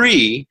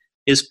 3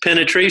 is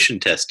penetration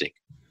testing.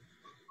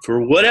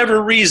 For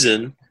whatever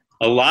reason,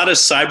 a lot of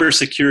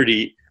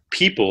cybersecurity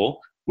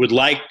people would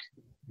like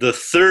the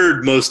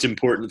 3rd most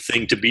important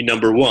thing to be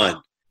number 1.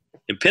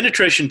 And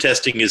penetration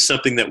testing is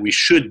something that we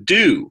should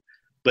do,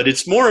 but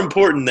it's more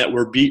important that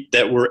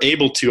we're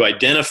able to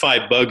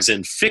identify bugs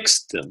and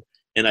fix them,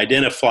 and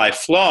identify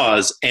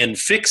flaws and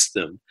fix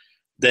them,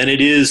 than it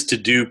is to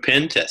do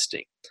pen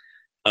testing.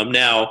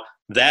 Now,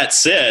 that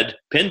said,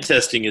 pen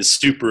testing is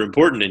super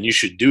important, and you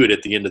should do it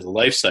at the end of the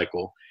life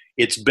cycle.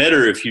 It's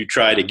better if you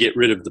try to get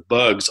rid of the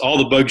bugs, all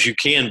the bugs you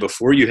can,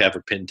 before you have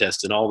a pen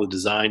test, and all the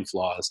design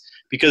flaws,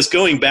 because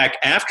going back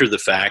after the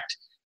fact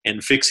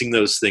and fixing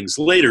those things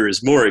later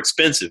is more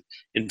expensive.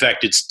 In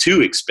fact, it's too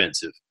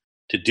expensive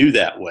to do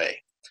that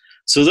way.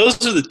 So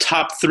those are the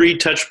top 3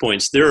 touch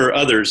points. There are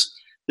others.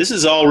 This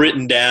is all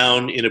written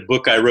down in a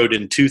book I wrote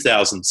in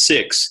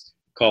 2006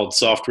 called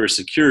Software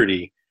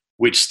Security,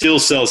 which still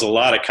sells a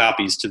lot of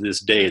copies to this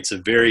day. It's a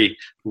very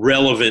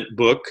relevant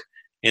book,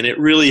 and it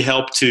really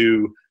helped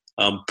to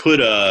put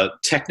a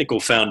technical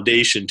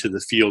foundation to the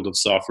field of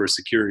software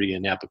security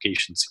and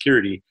application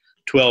security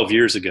 12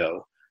 years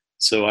ago.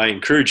 So I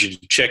encourage you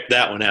to check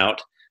that one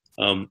out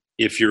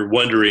if you're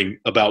wondering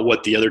about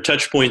what the other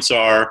touch points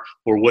are,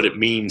 or what it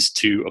means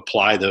to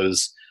apply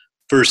those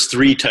first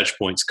 3 touch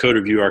points, code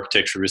review,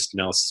 architecture, risk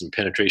analysis, and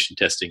penetration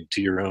testing,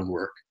 to your own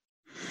work.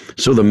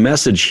 So the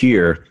message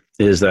here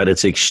is that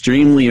it's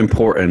extremely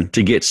important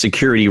to get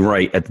security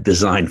right at the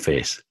design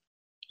phase.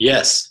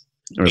 Yes.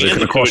 Or is it going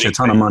to cost you a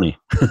ton of money?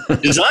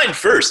 Design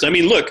first. I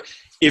mean, look,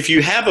 if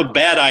you have a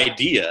bad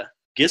idea,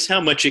 guess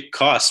how much it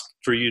costs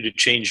for you to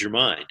change your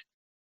mind?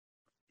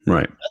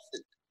 Right.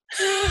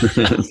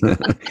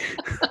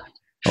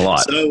 A lot.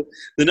 So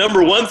the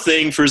number 1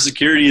 thing for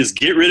security is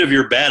get rid of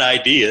your bad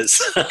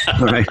ideas.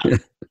 Right.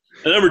 The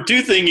number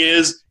 2 thing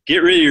is get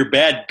rid of your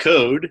bad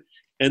code.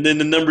 And then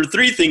the number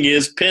 3 thing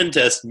is pen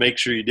test, make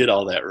sure you did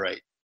all that right.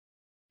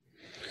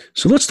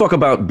 So let's talk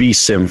about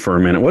BSIM for a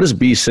minute. What does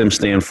BSIM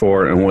stand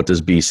for, and what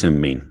does BSIM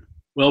mean?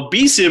 Well,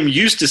 BSIM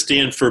used to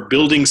stand for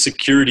Building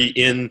Security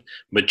in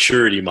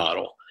Maturity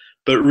Model,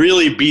 but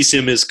really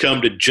BSIM has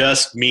come to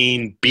just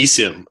mean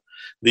BSIM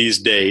these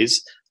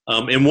days.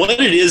 And what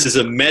it is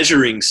a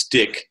measuring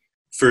stick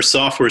for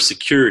software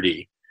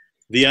security.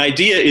 The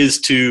idea is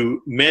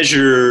to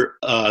measure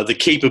the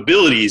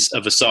capabilities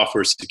of a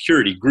software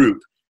security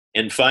group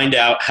and find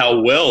out how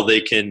well they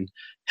can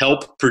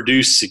help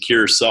produce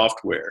secure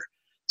software.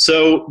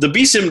 So the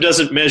BSIM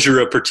doesn't measure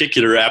a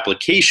particular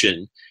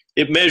application.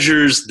 It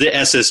measures the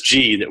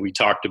SSG that we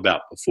talked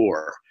about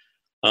before.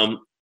 The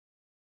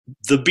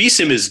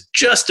BSIM is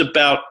just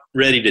about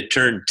ready to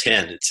turn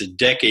 10. It's a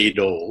decade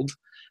old,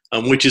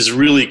 which is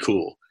really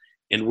cool.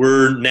 And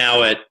we're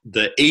now at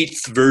the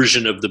 8th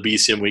version of the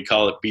BSIM. We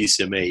call it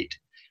BSIM 8.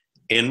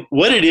 And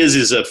what it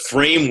is a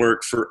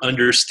framework for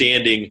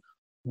understanding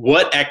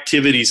what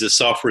activities a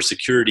software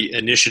security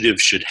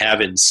initiative should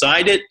have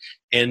inside it,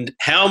 and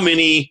how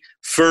many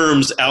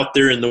firms out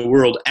there in the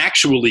world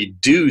actually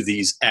do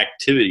these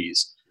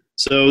activities.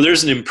 So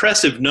there's an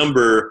impressive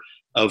number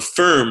of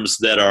firms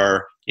that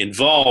are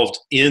involved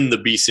in the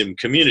BSIM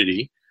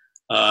community,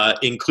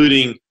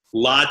 including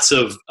lots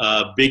of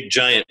big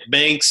giant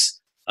banks,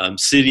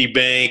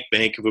 Citibank,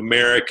 Bank of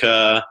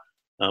America,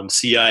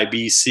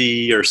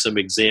 CIBC are some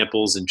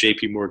examples, and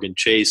JP Morgan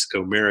Chase,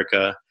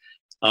 Comerica,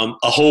 a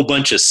whole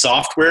bunch of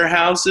software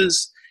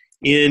houses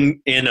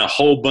and a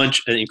whole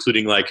bunch,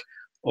 including like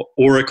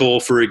Oracle,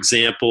 for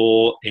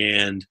example,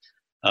 and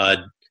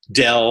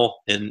Dell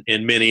and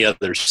many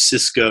others,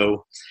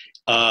 Cisco,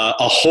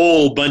 a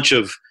whole bunch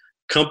of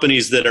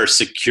companies that are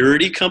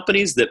security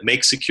companies that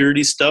make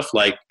security stuff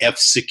like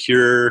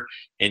F-Secure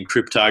and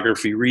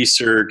Cryptography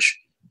Research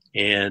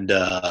and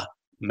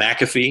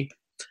McAfee,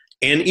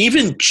 and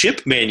even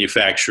chip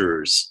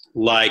manufacturers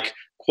like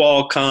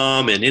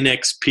Qualcomm and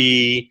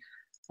NXP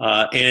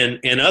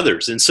and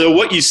others. And so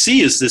what you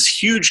see is this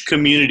huge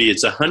community.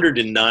 It's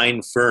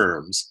 109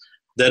 firms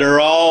that are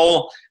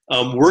all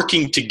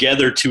working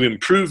together to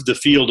improve the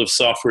field of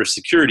software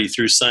security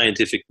through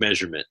scientific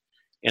measurement.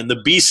 And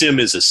the BSIM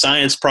is a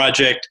science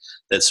project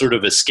that sort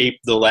of escaped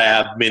the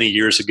lab many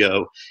years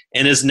ago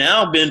and has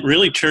now been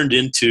really turned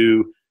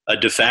into a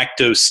de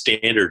facto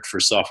standard for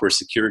software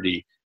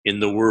security in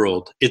the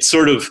world. It's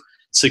sort of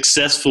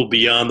successful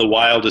beyond the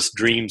wildest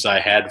dreams I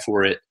had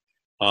for it.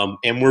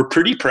 And we're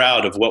pretty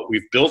proud of what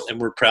we've built,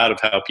 and we're proud of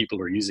how people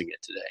are using it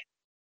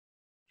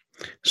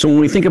today. So when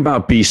we think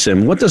about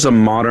BSIM, what does a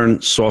modern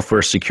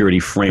software security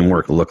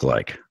framework look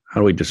like?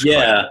 How do we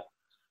describe it?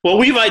 Well,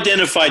 we've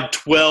identified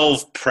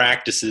 12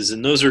 practices,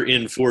 and those are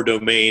in 4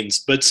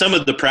 domains, but some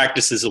of the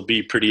practices will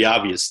be pretty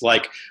obvious,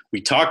 like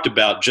we talked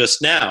about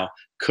just now,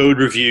 code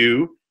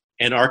review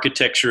and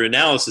architecture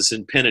analysis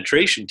and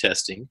penetration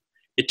testing.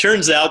 It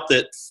turns out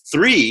that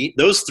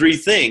those three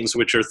things,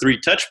 which are 3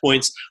 touch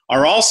points,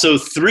 are also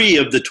 3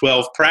 of the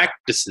 12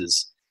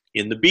 practices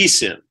in the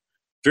BSIM.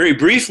 Very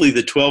briefly,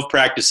 the 12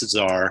 practices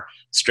are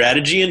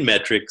strategy and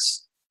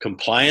metrics,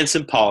 compliance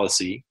and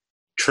policy,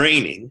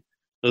 training,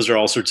 those are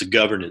all sorts of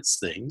governance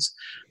things,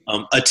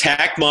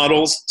 attack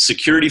models,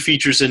 security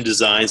features and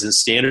designs, and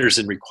standards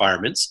and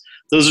requirements.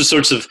 Those are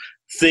sorts of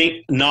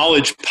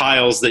knowledge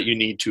piles that you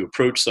need to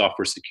approach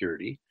software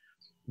security.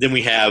 Then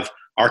we have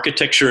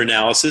architecture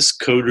analysis,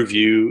 code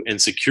review,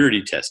 and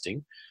security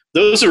testing.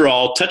 Those are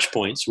all touch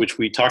points, which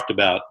we talked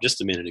about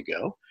just a minute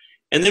ago.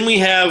 And then we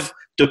have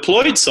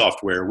deployed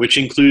software, which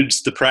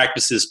includes the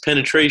practices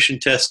penetration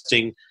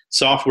testing,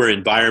 software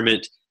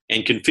environment,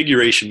 and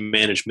configuration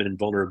management and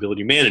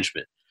vulnerability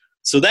management.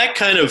 So that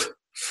kind of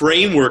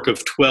framework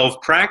of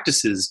 12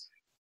 practices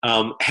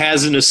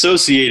has an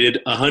associated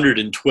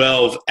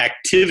 112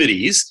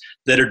 activities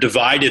that are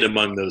divided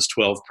among those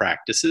 12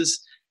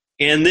 practices.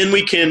 And then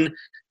we can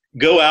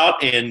go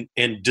out and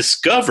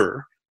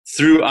discover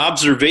through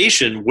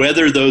observation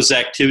whether those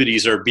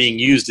activities are being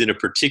used in a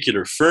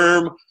particular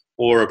firm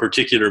or a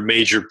particular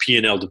major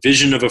P&L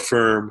division of a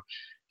firm.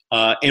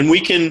 And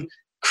we can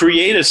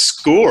create a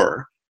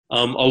score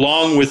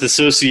along with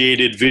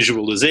associated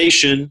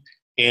visualization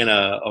and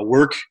a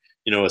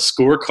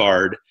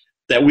scorecard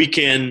that we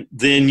can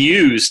then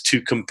use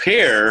to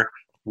compare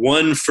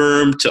one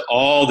firm to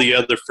all the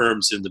other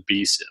firms in the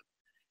BSIM.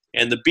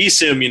 And the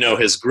BSIM,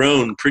 has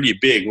grown pretty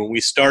big. When we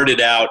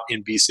started out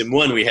in BSIM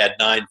 1, we had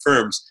 9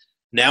 firms.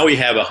 Now we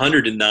have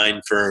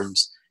 109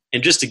 firms.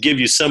 And just to give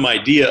you some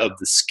idea of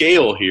the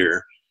scale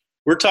here,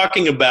 we're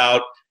talking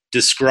about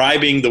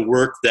describing the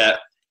work that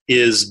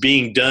is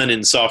being done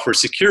in software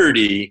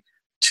security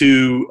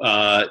to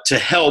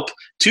help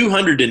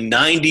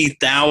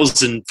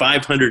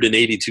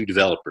 290,582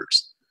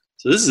 developers.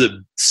 So this is a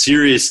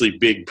seriously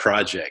big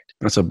project.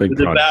 That's a big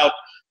project. About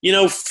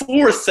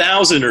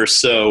 4,000 or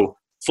so,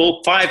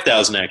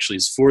 5,000 actually,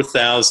 is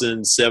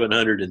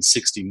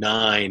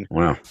 4,769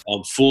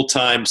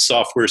 full-time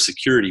software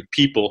security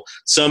people,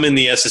 some in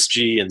the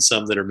SSG and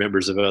some that are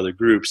members of other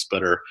groups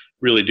but are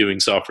really doing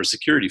software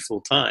security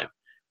full-time.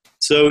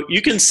 So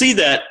you can see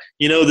that,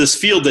 this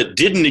field that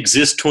didn't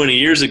exist 20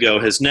 years ago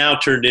has now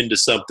turned into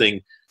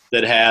something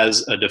that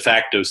has a de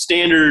facto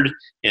standard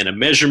and a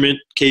measurement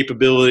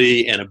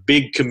capability and a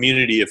big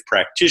community of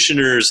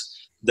practitioners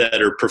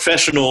that are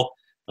professional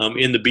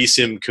in the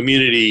BSIM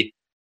community.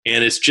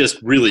 And it's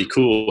just really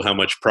cool how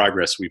much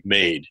progress we've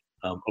made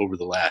over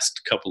the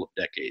last couple of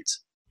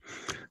decades.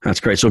 That's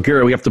great. So,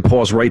 Gary, we have to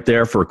pause right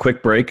there for a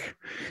quick break.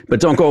 But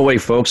don't go away,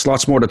 folks.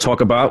 Lots more to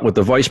talk about with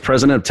the Vice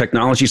President of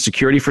Technology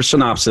Security for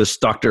Synopsys,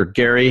 Dr.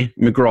 Gary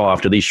McGraw,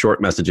 after these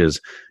short messages.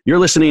 You're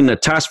listening to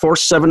Task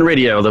Force 7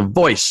 Radio, the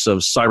voice of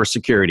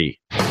cybersecurity.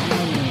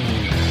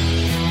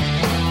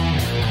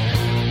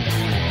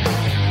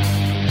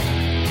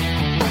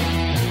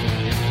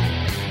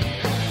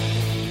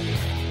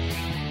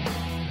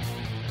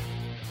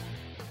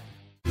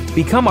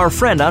 Become our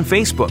friend on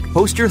Facebook.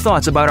 Post your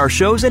thoughts about our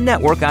shows and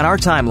network on our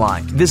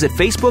timeline. Visit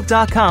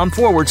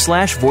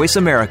facebook.com/Voice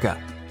America.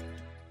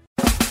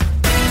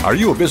 Are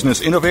you a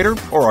business innovator,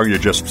 or are you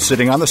just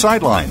sitting on the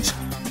sidelines?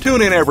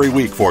 Tune in every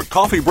week for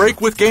Coffee Break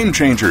with Game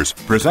Changers,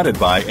 presented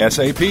by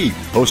SAP.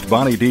 Host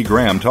Bonnie D.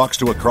 Graham talks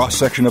to a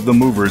cross-section of the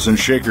movers and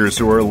shakers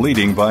who are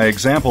leading by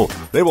example.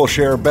 They will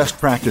share best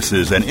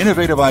practices and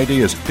innovative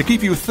ideas to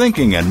keep you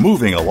thinking and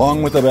moving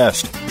along with the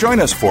best.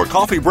 Join us for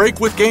Coffee Break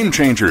with Game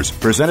Changers,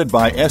 presented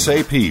by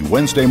SAP,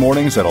 Wednesday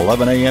mornings at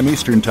 11 a.m.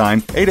 Eastern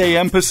Time, 8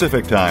 a.m.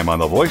 Pacific Time on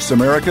the Voice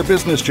America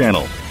Business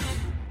Channel.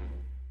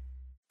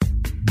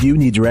 Do you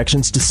need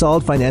directions to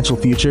solid financial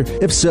future?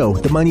 If so,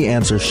 the Money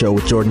Answers Show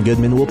with Jordan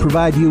Goodman will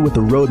provide you with a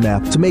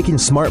roadmap to making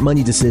smart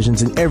money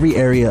decisions in every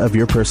area of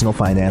your personal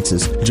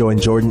finances. Join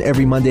Jordan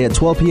every Monday at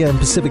 12 p.m.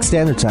 Pacific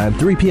Standard Time,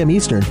 3 p.m.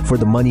 Eastern for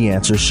the Money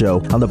Answers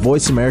Show on the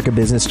Voice America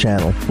Business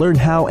Channel. Learn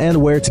how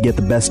and where to get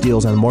the best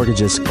deals on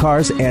mortgages,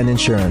 cars, and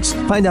insurance.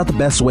 Find out the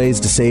best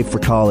ways to save for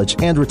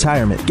college and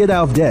retirement. Get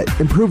out of debt,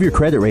 improve your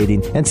credit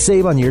rating, and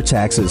save on your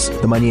taxes.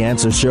 The Money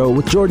Answers Show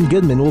with Jordan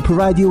Goodman will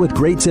provide you with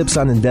great tips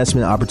on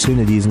investment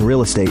opportunities in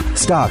real estate,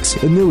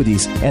 stocks,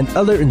 annuities, and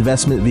other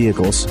investment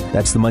vehicles.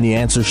 That's the Money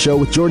Answers Show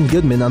with Jordan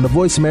Goodman on the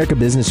Voice America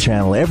Business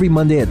Channel every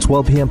Monday at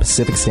 12 p.m.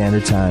 Pacific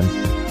Standard Time.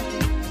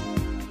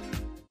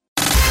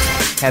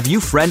 Have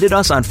you friended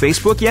us on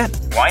Facebook yet?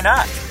 Why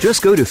not?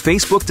 Just go to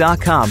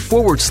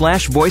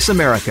facebook.com/Voice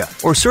America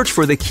or search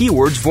for the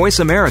keywords Voice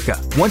America.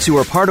 Once you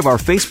are part of our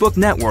Facebook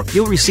network,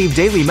 you'll receive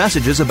daily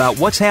messages about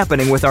what's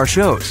happening with our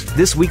shows,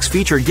 this week's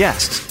featured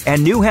guests,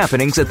 and new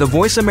happenings at the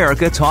Voice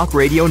America Talk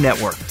Radio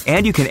Network.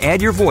 And you can add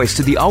your voice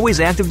to the always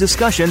active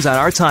discussions on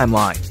our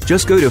timeline.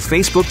 Just go to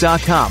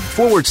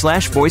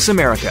facebook.com/Voice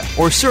America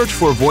or search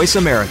for Voice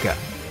America.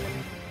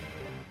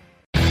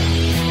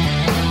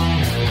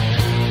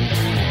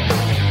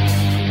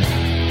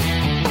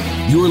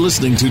 You're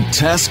listening to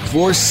Task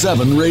Force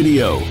 7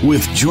 Radio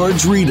with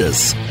George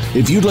Ritas.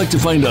 If you'd like to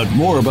find out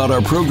more about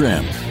our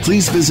program,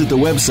 please visit the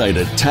website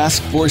at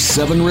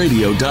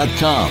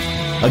taskforce7radio.com.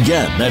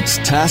 Again, that's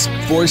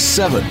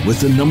taskforce7 with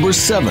the number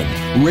 7,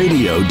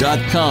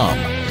 radio.com.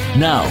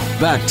 Now,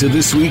 back to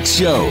this week's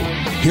show.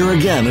 Here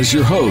again is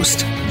your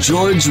host,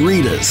 George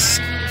Ritas.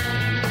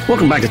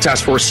 Welcome back to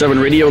Task Force 7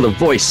 Radio, the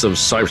voice of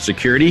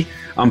cybersecurity.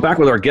 I'm back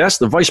with our guest,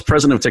 the Vice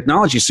President of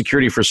Technology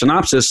Security for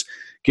Synopsys,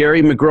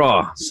 Gary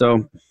McGraw.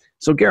 So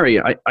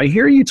Gary, I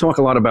hear you talk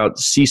a lot about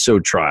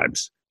CISO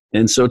tribes.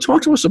 And so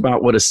talk to us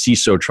about what a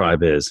CISO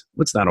tribe is.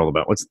 What's that all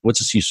about?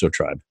 What's a CISO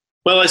tribe?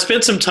 Well, I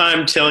spent some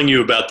time telling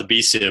you about the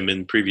BSIM in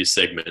the previous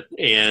segment.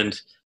 And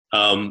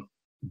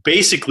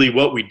basically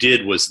what we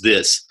did was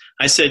this.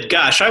 I said,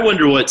 gosh, I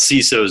wonder what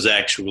CISOs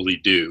actually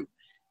do.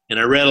 And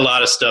I read a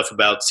lot of stuff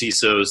about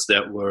CISOs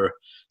that were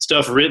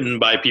stuff written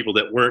by people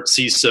that weren't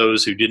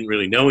CISOs, who didn't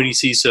really know any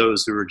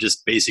CISOs, who were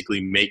just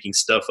basically making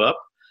stuff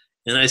up.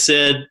 And I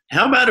said,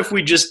 how about if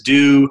we just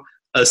do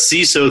a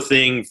CISO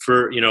thing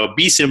for, a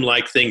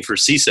BSIM-like thing for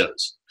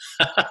CISOs?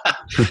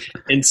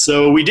 And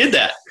so we did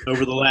that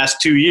over the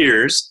last 2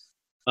 years.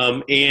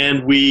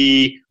 And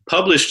we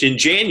published in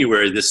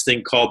January this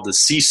thing called the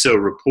CISO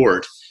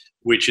Report,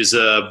 which is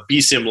a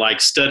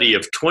BSIM-like study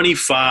of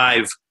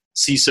 25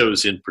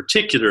 CISOs in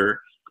particular.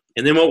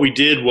 And then what we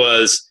did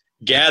was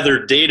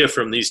gather data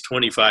from these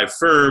 25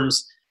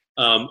 firms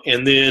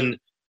and then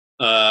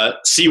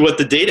see what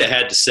the data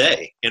had to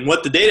say. And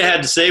what the data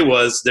had to say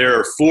was there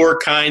are 4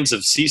 kinds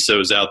of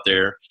CISOs out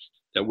there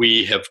that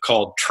we have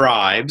called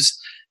tribes.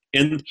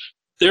 And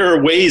there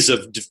are ways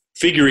of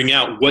figuring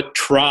out what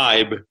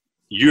tribe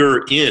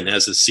you're in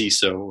as a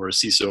CISO or a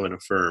CISO in a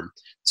firm.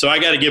 So I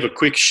got to give a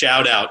quick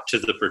shout out to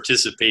the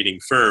participating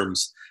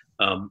firms.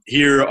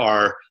 Here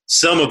are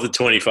some of the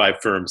 25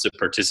 firms that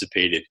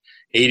participated: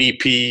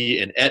 ADP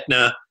and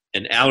Aetna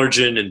and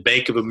Allergan and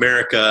Bank of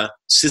America,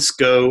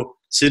 Cisco,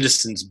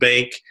 Citizens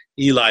Bank,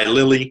 Eli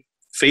Lilly,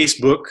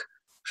 Facebook,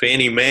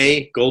 Fannie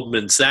Mae,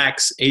 Goldman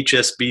Sachs,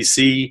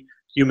 HSBC,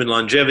 Human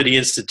Longevity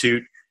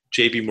Institute,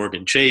 JP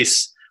Morgan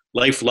Chase,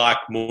 LifeLock,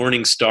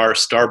 Morningstar,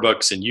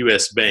 Starbucks, and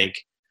US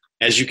Bank.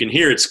 As you can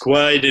hear, it's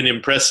quite an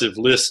impressive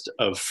list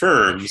of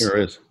firms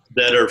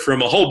that are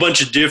from a whole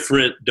bunch of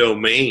different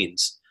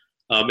domains.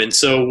 And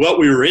so what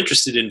we were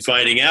interested in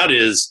finding out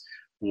is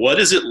what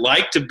is it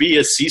like to be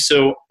a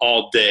CISO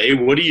all day?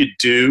 What do you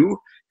do?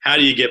 How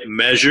do you get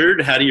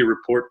measured? How do you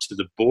report to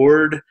the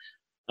board?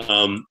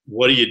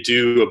 What do you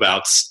do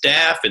about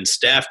staff and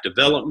staff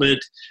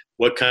development?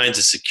 What kinds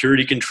of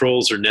security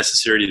controls are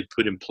necessary to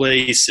put in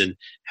place? And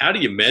how do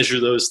you measure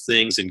those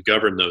things and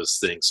govern those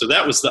things? So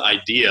that was the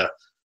idea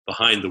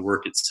behind the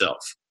work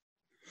itself.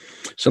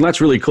 So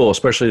that's really cool,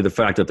 especially the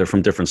fact that they're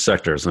from different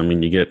sectors. I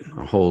mean, you get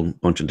a whole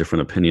bunch of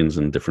different opinions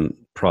and different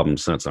problem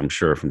sets, I'm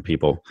sure, from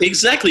people.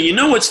 Exactly. You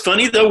know what's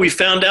funny, though? We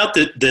found out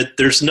that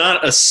there's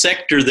not a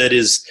sector that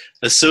is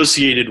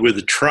associated with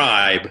a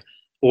tribe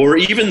or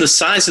even the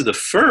size of the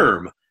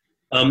firm.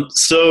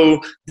 So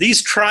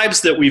these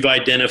tribes that we've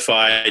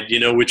identified,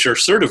 which are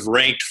sort of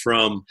ranked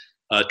from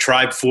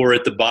Tribe 4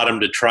 at the bottom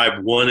to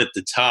Tribe 1 at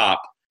the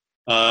top,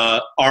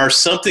 are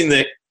something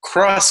that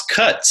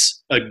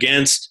cross-cuts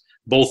against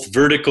both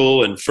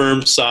vertical and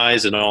firm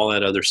size and all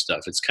that other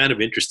stuff. It's kind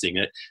of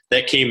interesting.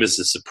 That came as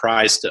a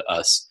surprise to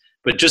us.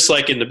 But just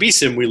like in the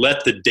BSIM, we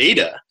let the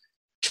data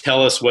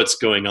tell us what's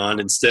going on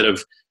instead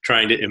of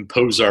trying to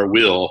impose our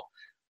will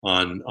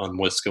on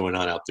what's going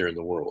on out there in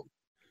the world.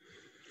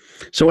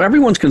 So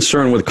everyone's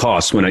concerned with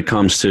costs when it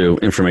comes to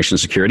information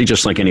security,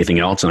 just like anything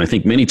else. And I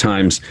think many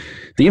times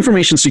the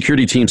information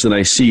security teams that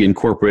I see in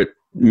corporate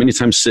many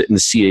times sit in the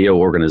CAO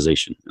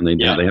organization, and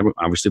they have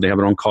obviously they have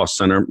their own cost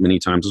center many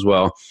times as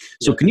well.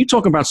 So can you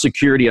talk about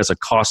security as a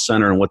cost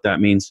center and what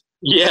that means?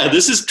 Yeah,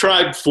 this is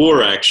Tribe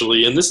 4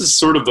 actually, and this is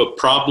sort of a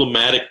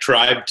problematic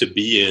tribe to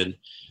be in.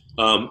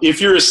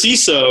 If you're a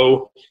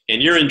CISO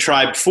and you're in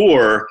Tribe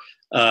 4,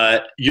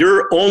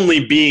 you're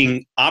only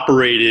being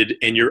operated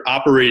and you're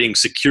operating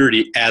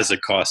security as a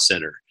cost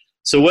center.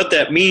 So what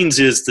that means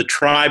is the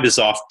tribe is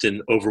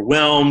often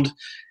overwhelmed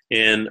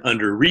and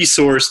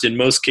under-resourced. In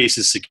most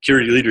cases,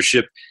 security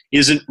leadership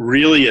isn't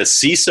really a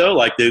CISO.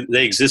 Like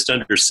they exist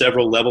under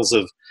several levels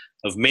of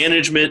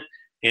management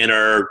and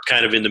are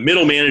kind of in the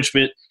middle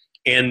management.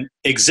 And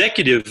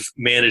executive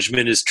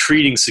management is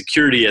treating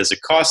security as a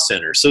cost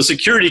center. So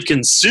security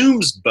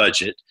consumes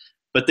budget,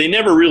 but they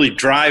never really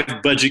drive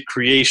budget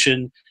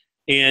creation.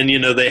 And,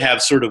 they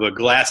have sort of a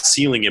glass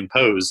ceiling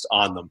imposed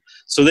on them.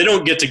 So they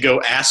don't get to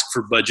go ask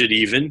for budget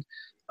even.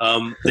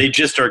 They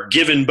just are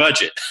given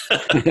budget.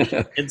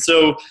 And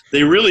so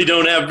they really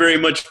don't have very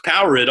much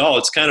power at all.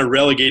 It's kind of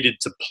relegated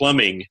to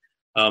plumbing.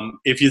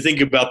 If you think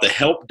about the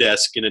help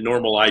desk in a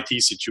normal IT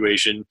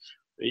situation,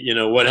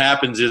 what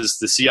happens is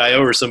the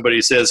CIO or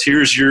somebody says,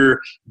 here's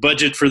your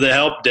budget for the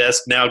help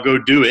desk, now go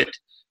do it.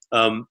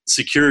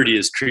 Security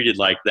is treated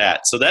like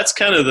that. So that's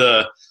kind of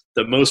the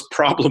most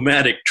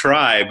problematic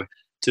tribe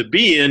to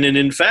be in. And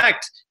in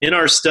fact, in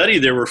our study,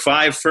 there were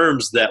 5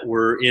 firms that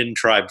were in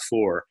Tribe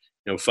 4.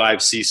 5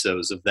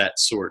 CISOs of that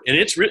sort. And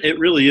it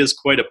really is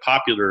quite a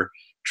popular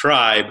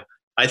tribe.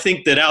 I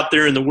think that out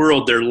there in the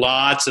world, there are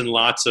lots and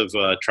lots of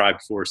Tribe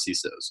 4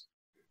 CISOs.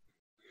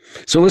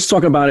 So let's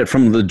talk about it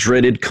from the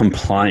dreaded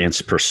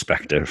compliance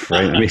perspective,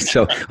 right? I mean,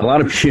 so a lot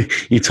of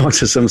you talk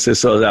to some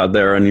CISOs out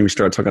there and you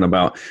start talking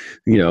about,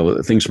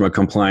 things from a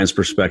compliance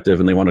perspective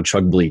and they want to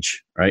chug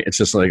bleach, right? It's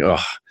just like,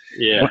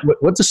 yeah.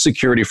 What does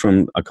security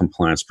from a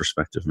compliance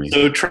perspective mean?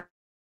 So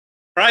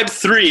Tribe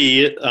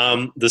 3,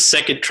 the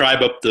second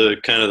tribe up the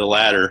kind of the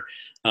ladder,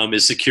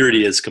 is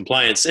security as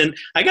compliance. And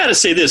I got to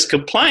say this,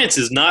 compliance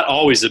is not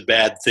always a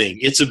bad thing.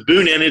 It's a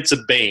boon and it's a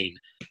bane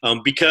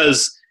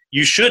because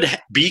you should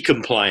be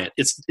compliant.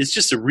 It's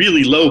just a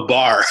really low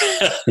bar.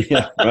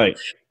 Yeah, right.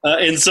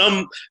 And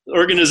some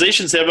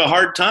organizations have a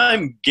hard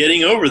time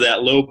getting over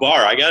that low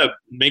bar. I got to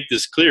make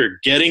this clear.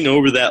 Getting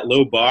over that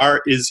low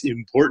bar is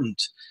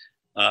important.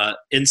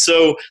 And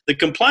so the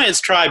compliance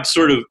tribe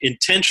sort of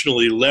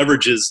intentionally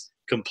leverages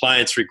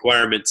compliance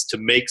requirements to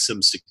make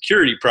some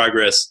security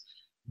progress.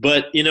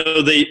 But,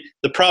 the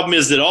problem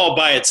is that all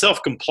by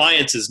itself,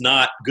 compliance is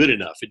not good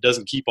enough. It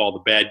doesn't keep all the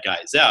bad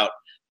guys out.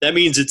 That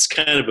means it's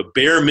kind of a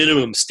bare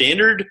minimum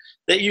standard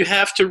that you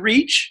have to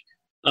reach.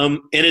 And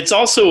it's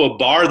also a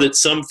bar that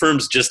some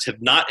firms just have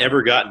not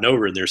ever gotten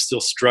over, and they're still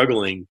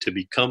struggling to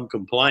become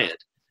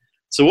compliant.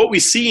 So what we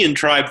see in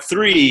Tribe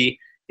 3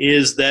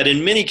 is that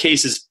in many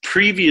cases,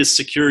 previous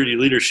security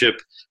leadership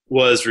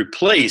was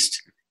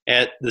replaced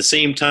at the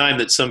same time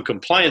that some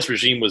compliance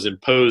regime was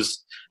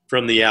imposed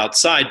from the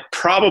outside,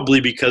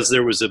 probably because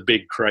there was a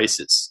big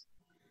crisis.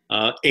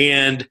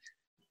 And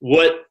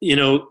what,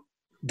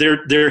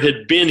 there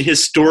had been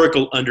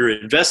historical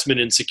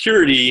underinvestment in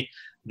security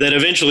that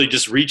eventually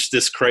just reached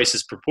this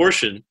crisis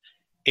proportion.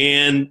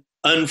 And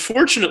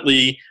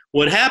unfortunately,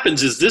 what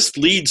happens is this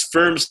leads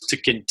firms to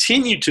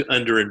continue to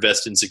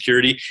underinvest in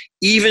security,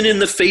 even in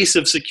the face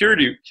of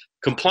security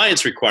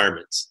compliance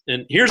requirements.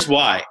 And here's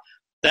why.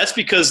 That's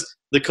because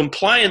the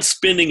compliance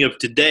spending of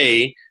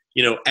today,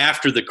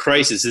 after the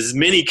crisis, is in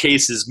many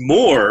cases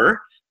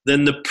more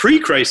than the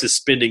pre-crisis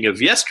spending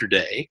of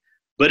yesterday,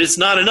 but it's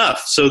not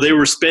enough. So they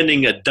were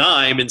spending a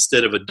dime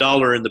instead of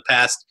 $1 in the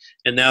past,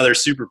 and now they're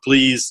super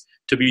pleased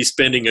to be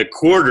spending a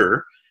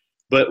quarter,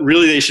 but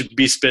really they should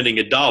be spending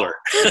 $1.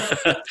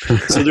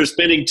 So they're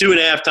spending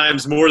 2.5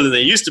 times more than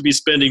they used to be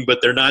spending, but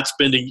they're not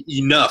spending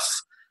enough.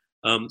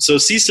 So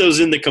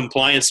CISOs in the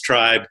compliance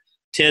tribe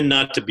tend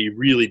not to be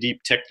really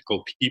deep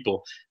technical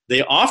people.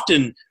 They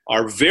often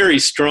are very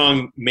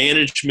strong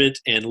management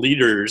and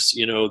leaders.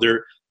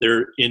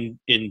 They're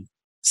in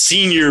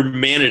senior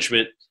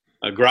management,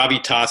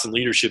 gravitas and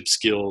leadership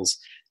skills,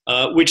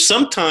 which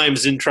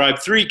sometimes in Tribe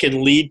 3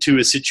 can lead to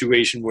a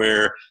situation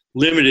where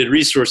limited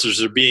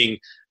resources are being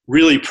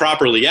really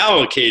properly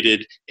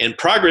allocated and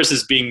progress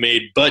is being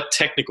made, but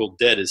technical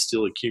debt is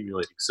still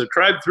accumulating. So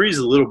Tribe 3 is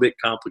a little bit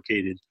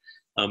complicated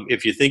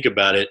if you think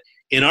about it.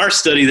 In our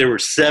study, there were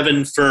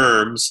 7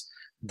 firms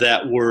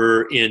that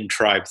were in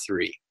Tribe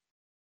 3.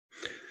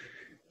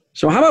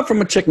 So how about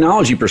from a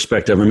technology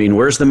perspective? I mean,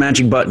 where's the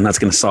magic button that's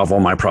going to solve all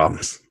my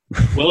problems?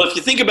 Well, if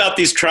you think about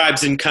these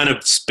tribes in kind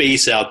of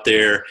space out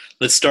there,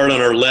 let's start on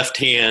our left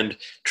hand.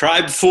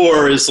 Tribe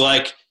 4 is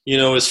like,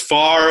 as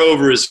far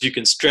over as you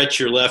can stretch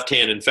your left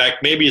hand. In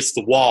fact, maybe it's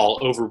the wall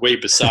over way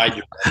beside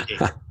your left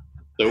hand.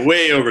 So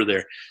way over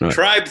there. Right.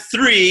 Tribe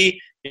 3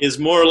 is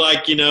more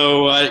like,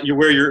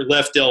 where your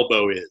left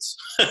elbow is.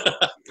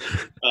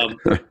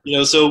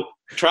 So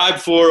Tribe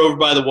 4 over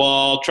by the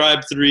wall,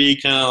 Tribe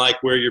 3 kind of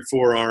like where your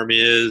forearm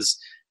is.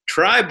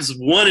 Tribes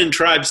 1 and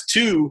Tribes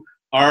 2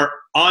 are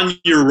on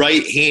your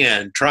right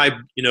hand. Tribe,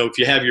 if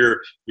you have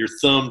your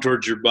thumb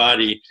towards your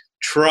body,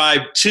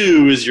 Tribe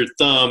 2 is your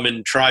thumb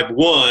and Tribe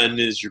 1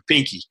 is your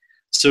pinky.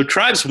 So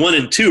Tribes 1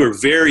 and 2 are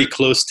very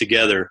close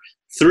together.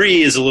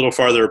 3 is a little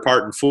farther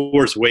apart and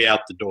 4 is way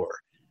out the door.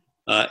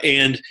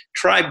 And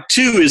Tribe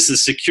 2 is the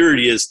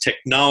security as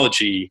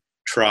technology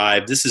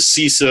tribe. This is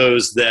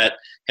CISOs that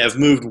have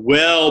moved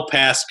well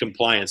past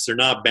compliance. They're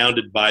not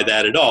bounded by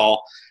that at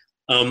all.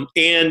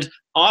 And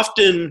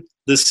often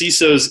the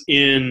CISOs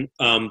in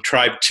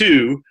Tribe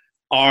 2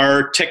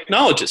 are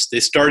technologists. They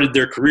started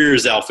their career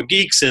as alpha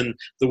geeks, and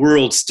the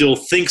world still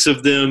thinks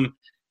of them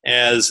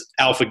as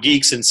alpha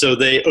geeks, and so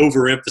they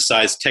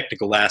overemphasize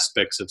technical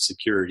aspects of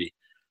security.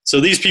 So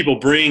these people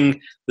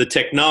bring the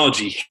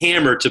technology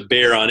hammer to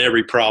bear on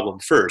every problem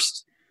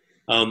first.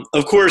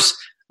 Of course,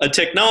 a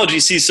technology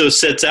CISO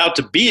sets out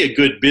to be a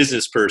good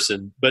business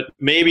person, but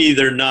maybe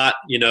they're not,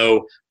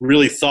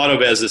 really thought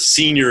of as a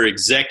senior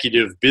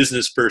executive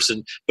business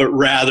person, but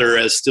rather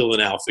as still an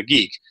alpha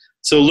geek.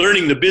 So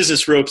learning the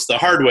business ropes the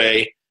hard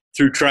way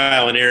through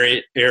trial and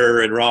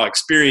error and raw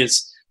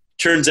experience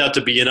turns out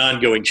to be an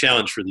ongoing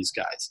challenge for these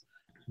guys.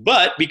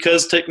 But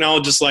because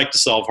technologists like to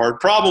solve hard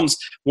problems,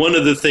 one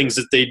of the things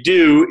that they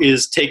do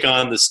is take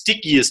on the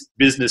stickiest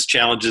business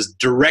challenges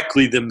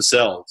directly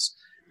themselves.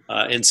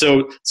 And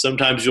so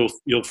sometimes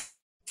you'll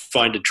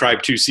find a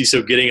Tribe 2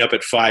 CISO getting up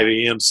at 5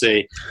 a.m.,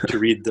 say, to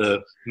read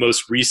the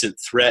most recent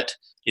threat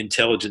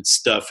intelligence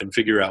stuff and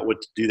figure out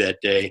what to do that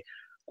day.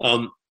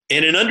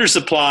 And an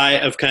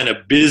undersupply of kind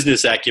of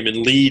business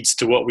acumen leads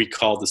to what we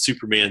call the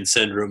Superman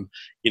syndrome.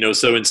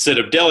 So instead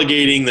of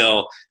delegating,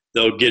 they'll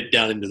get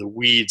down into the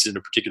weeds in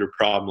a particular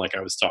problem like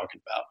I was talking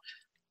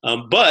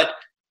about. But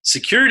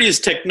security as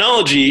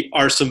technology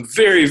are some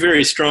very,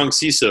 very strong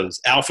CISOs,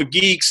 alpha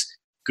geeks,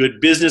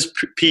 good business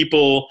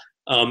people,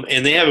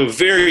 and they have a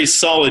very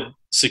solid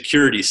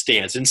security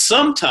stance. And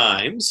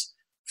sometimes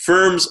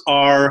firms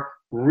are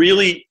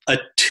really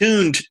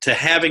attuned to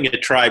having a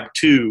Tribe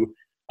 2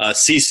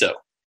 CISO.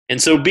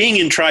 And so being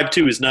in Tribe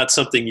 2 is not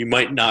something you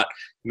might not,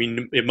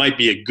 it might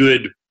be a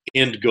good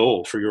end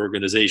goal for your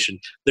organization.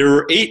 There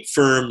were 8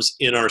 firms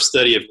in our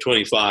study of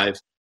 25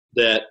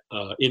 that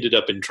ended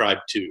up in Tribe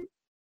 2.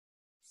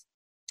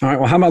 All right.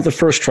 Well, how about the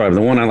first tribe,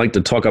 the one I like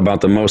to talk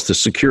about the most, the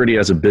security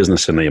as a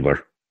business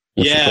enabler?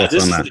 What's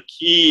this is the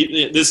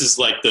key. This is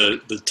like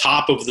the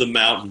top of the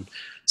mountain.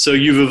 So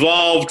you've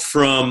evolved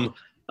from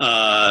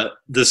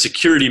the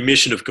security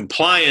mission of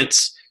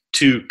compliance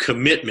to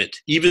commitment.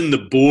 Even the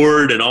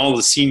board and all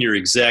the senior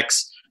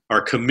execs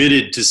are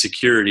committed to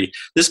security.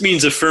 This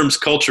means a firm's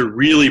culture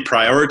really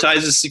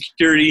prioritizes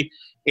security,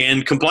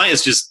 and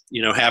compliance just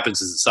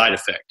happens as a side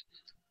effect.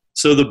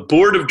 So the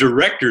board of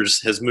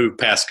directors has moved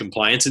past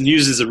compliance and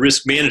uses a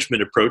risk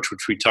management approach,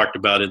 which we talked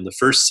about in the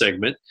first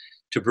segment,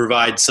 to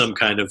provide some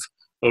kind of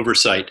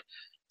oversight.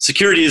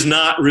 Security is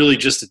not really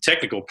just a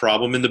technical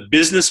problem, and the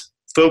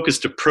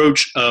business-focused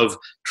approach of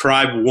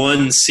Tribe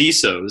 1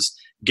 CISOs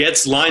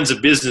gets lines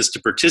of business to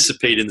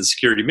participate in the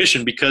security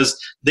mission because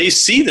they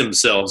see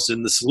themselves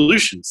in the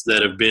solutions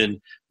that have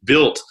been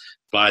built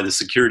by the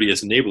security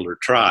as enabler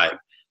tribe.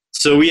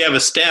 So we have a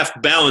staff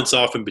balance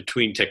often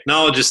between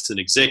technologists and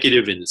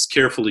executive, and it's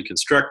carefully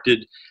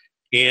constructed.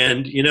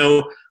 And,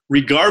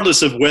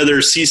 regardless of whether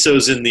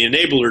CISOs in the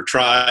enabler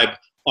tribe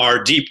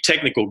are deep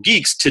technical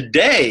geeks,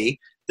 today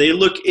they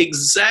look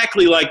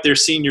exactly like their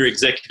senior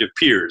executive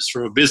peers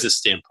from a business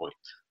standpoint.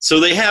 So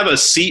they have a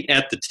seat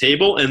at the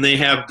table, and they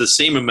have the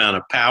same amount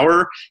of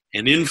power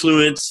and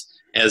influence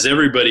as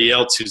everybody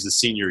else who's a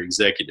senior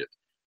executive.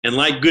 And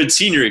like good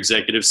senior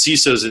executives,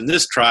 CISOs in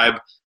this tribe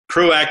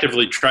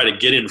proactively try to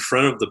get in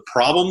front of the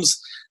problems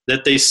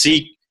that they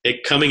see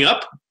it coming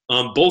up,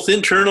 both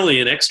internally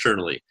and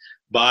externally,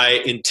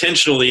 by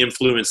intentionally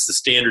influence the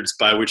standards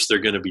by which they're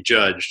going to be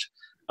judged.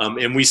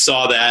 And we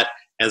saw that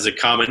as a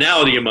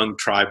commonality among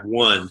Tribe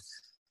 1.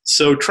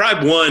 So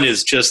Tribe One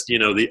is just,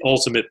 the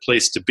ultimate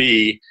place to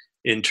be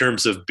in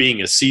terms of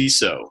being a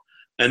CISO.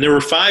 And there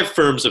were 5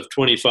 firms of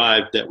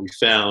 25 that we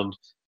found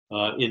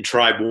in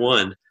Tribe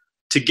One.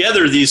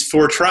 Together, these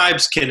 4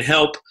 tribes can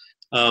help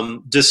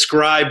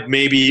describe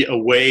maybe a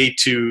way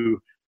to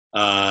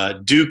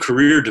do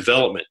career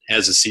development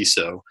as a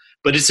CISO.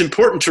 But it's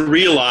important to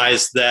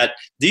realize that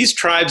these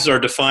tribes are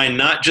defined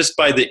not just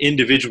by the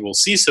individual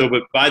CISO,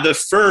 but by the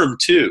firm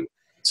too.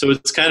 So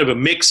it's kind of a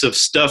mix of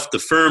stuff the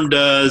firm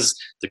does,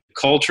 the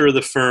culture of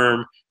the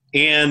firm,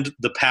 and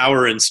the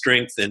power and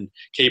strength and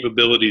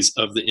capabilities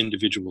of the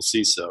individual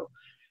CISO.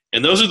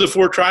 And those are the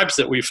 4 tribes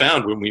that we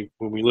found when we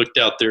looked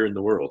out there in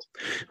the world.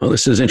 Well,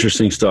 this is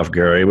interesting stuff,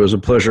 Gary. It was a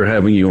pleasure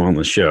having you on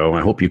the show.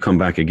 I hope you come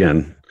back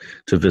again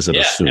to visit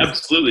us soon. Yeah,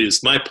 absolutely.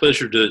 It's my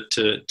pleasure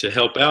to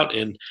help out.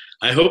 And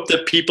I hope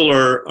that people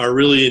are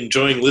really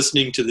enjoying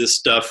listening to this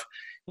stuff.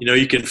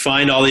 You can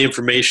find all the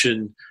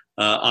information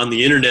on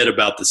the internet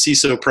about the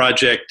CISO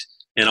project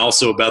and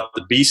also about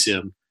the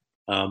BSIM.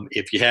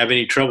 If you have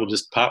any trouble,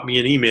 just pop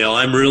me an email.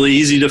 I'm really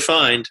easy to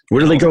find.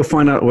 Where do they go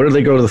find out? Where do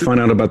they go to find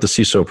out about the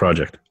CISO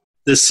project?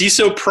 The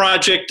CISO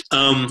project.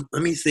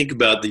 Let me think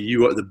about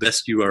the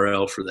best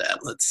URL for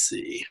that. Let's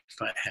see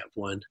if I have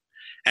one.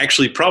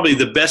 Actually, probably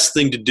the best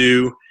thing to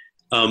do.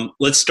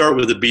 Let's start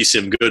with the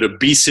BSIM. Go to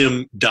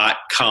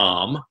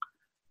bsim.com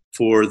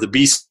for the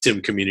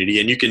BSIM community,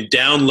 and you can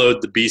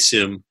download the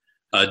BSIM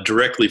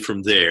directly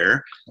from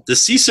there. The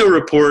CISO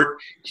report,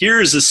 here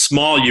is a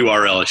small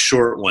URL, a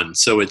short one.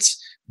 So it's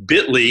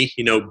bit.ly,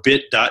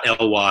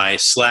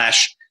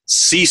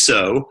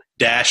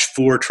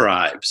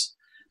 bit.ly/CISO-4tribes.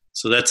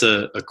 So that's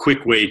a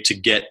quick way to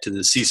get to the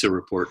CISO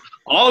report.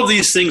 All of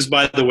these things,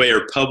 by the way,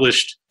 are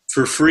published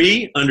for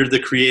free under the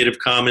Creative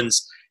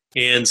Commons.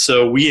 And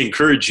so we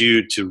encourage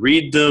you to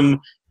read them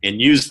and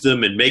use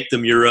them and make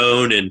them your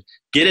own and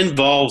get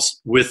involved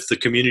with the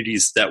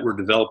communities that we're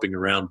developing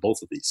around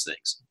both of these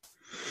things.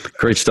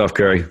 Great stuff,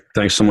 Gary.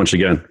 Thanks so much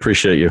again.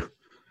 Appreciate you.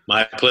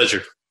 My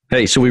pleasure.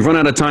 Hey, so we've run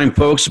out of time,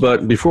 folks,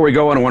 but before we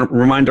go on, I want to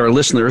remind our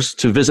listeners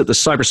to visit the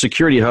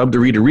Cybersecurity Hub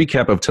to read a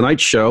recap of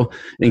tonight's show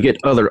and get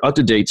other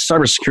up-to-date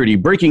cybersecurity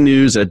breaking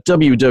news at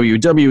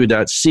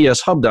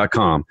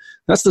www.cshub.com.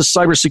 That's the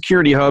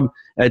Cybersecurity Hub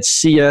at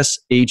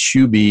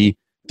cshub.com.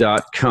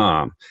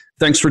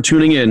 Thanks for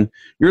tuning in.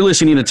 You're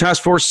listening to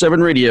Task Force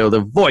 7 Radio, the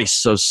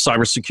voice of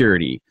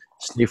cybersecurity.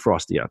 Stay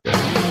frosty out there.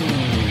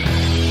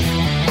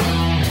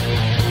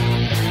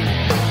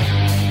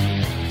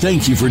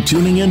 Thank you for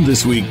tuning in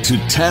this week to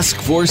Task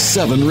Force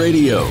 7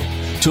 Radio.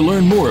 To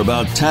learn more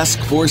about Task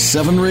Force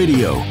 7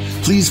 Radio,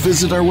 please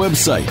visit our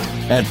website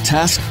at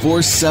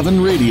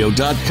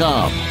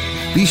taskforce7radio.com.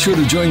 Be sure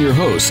to join your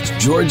host,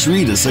 George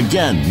Reedus,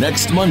 again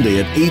next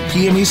Monday at 8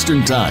 p.m.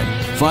 Eastern Time,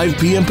 5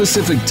 p.m.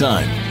 Pacific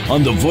Time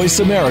on the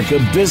Voice America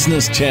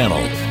Business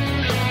Channel.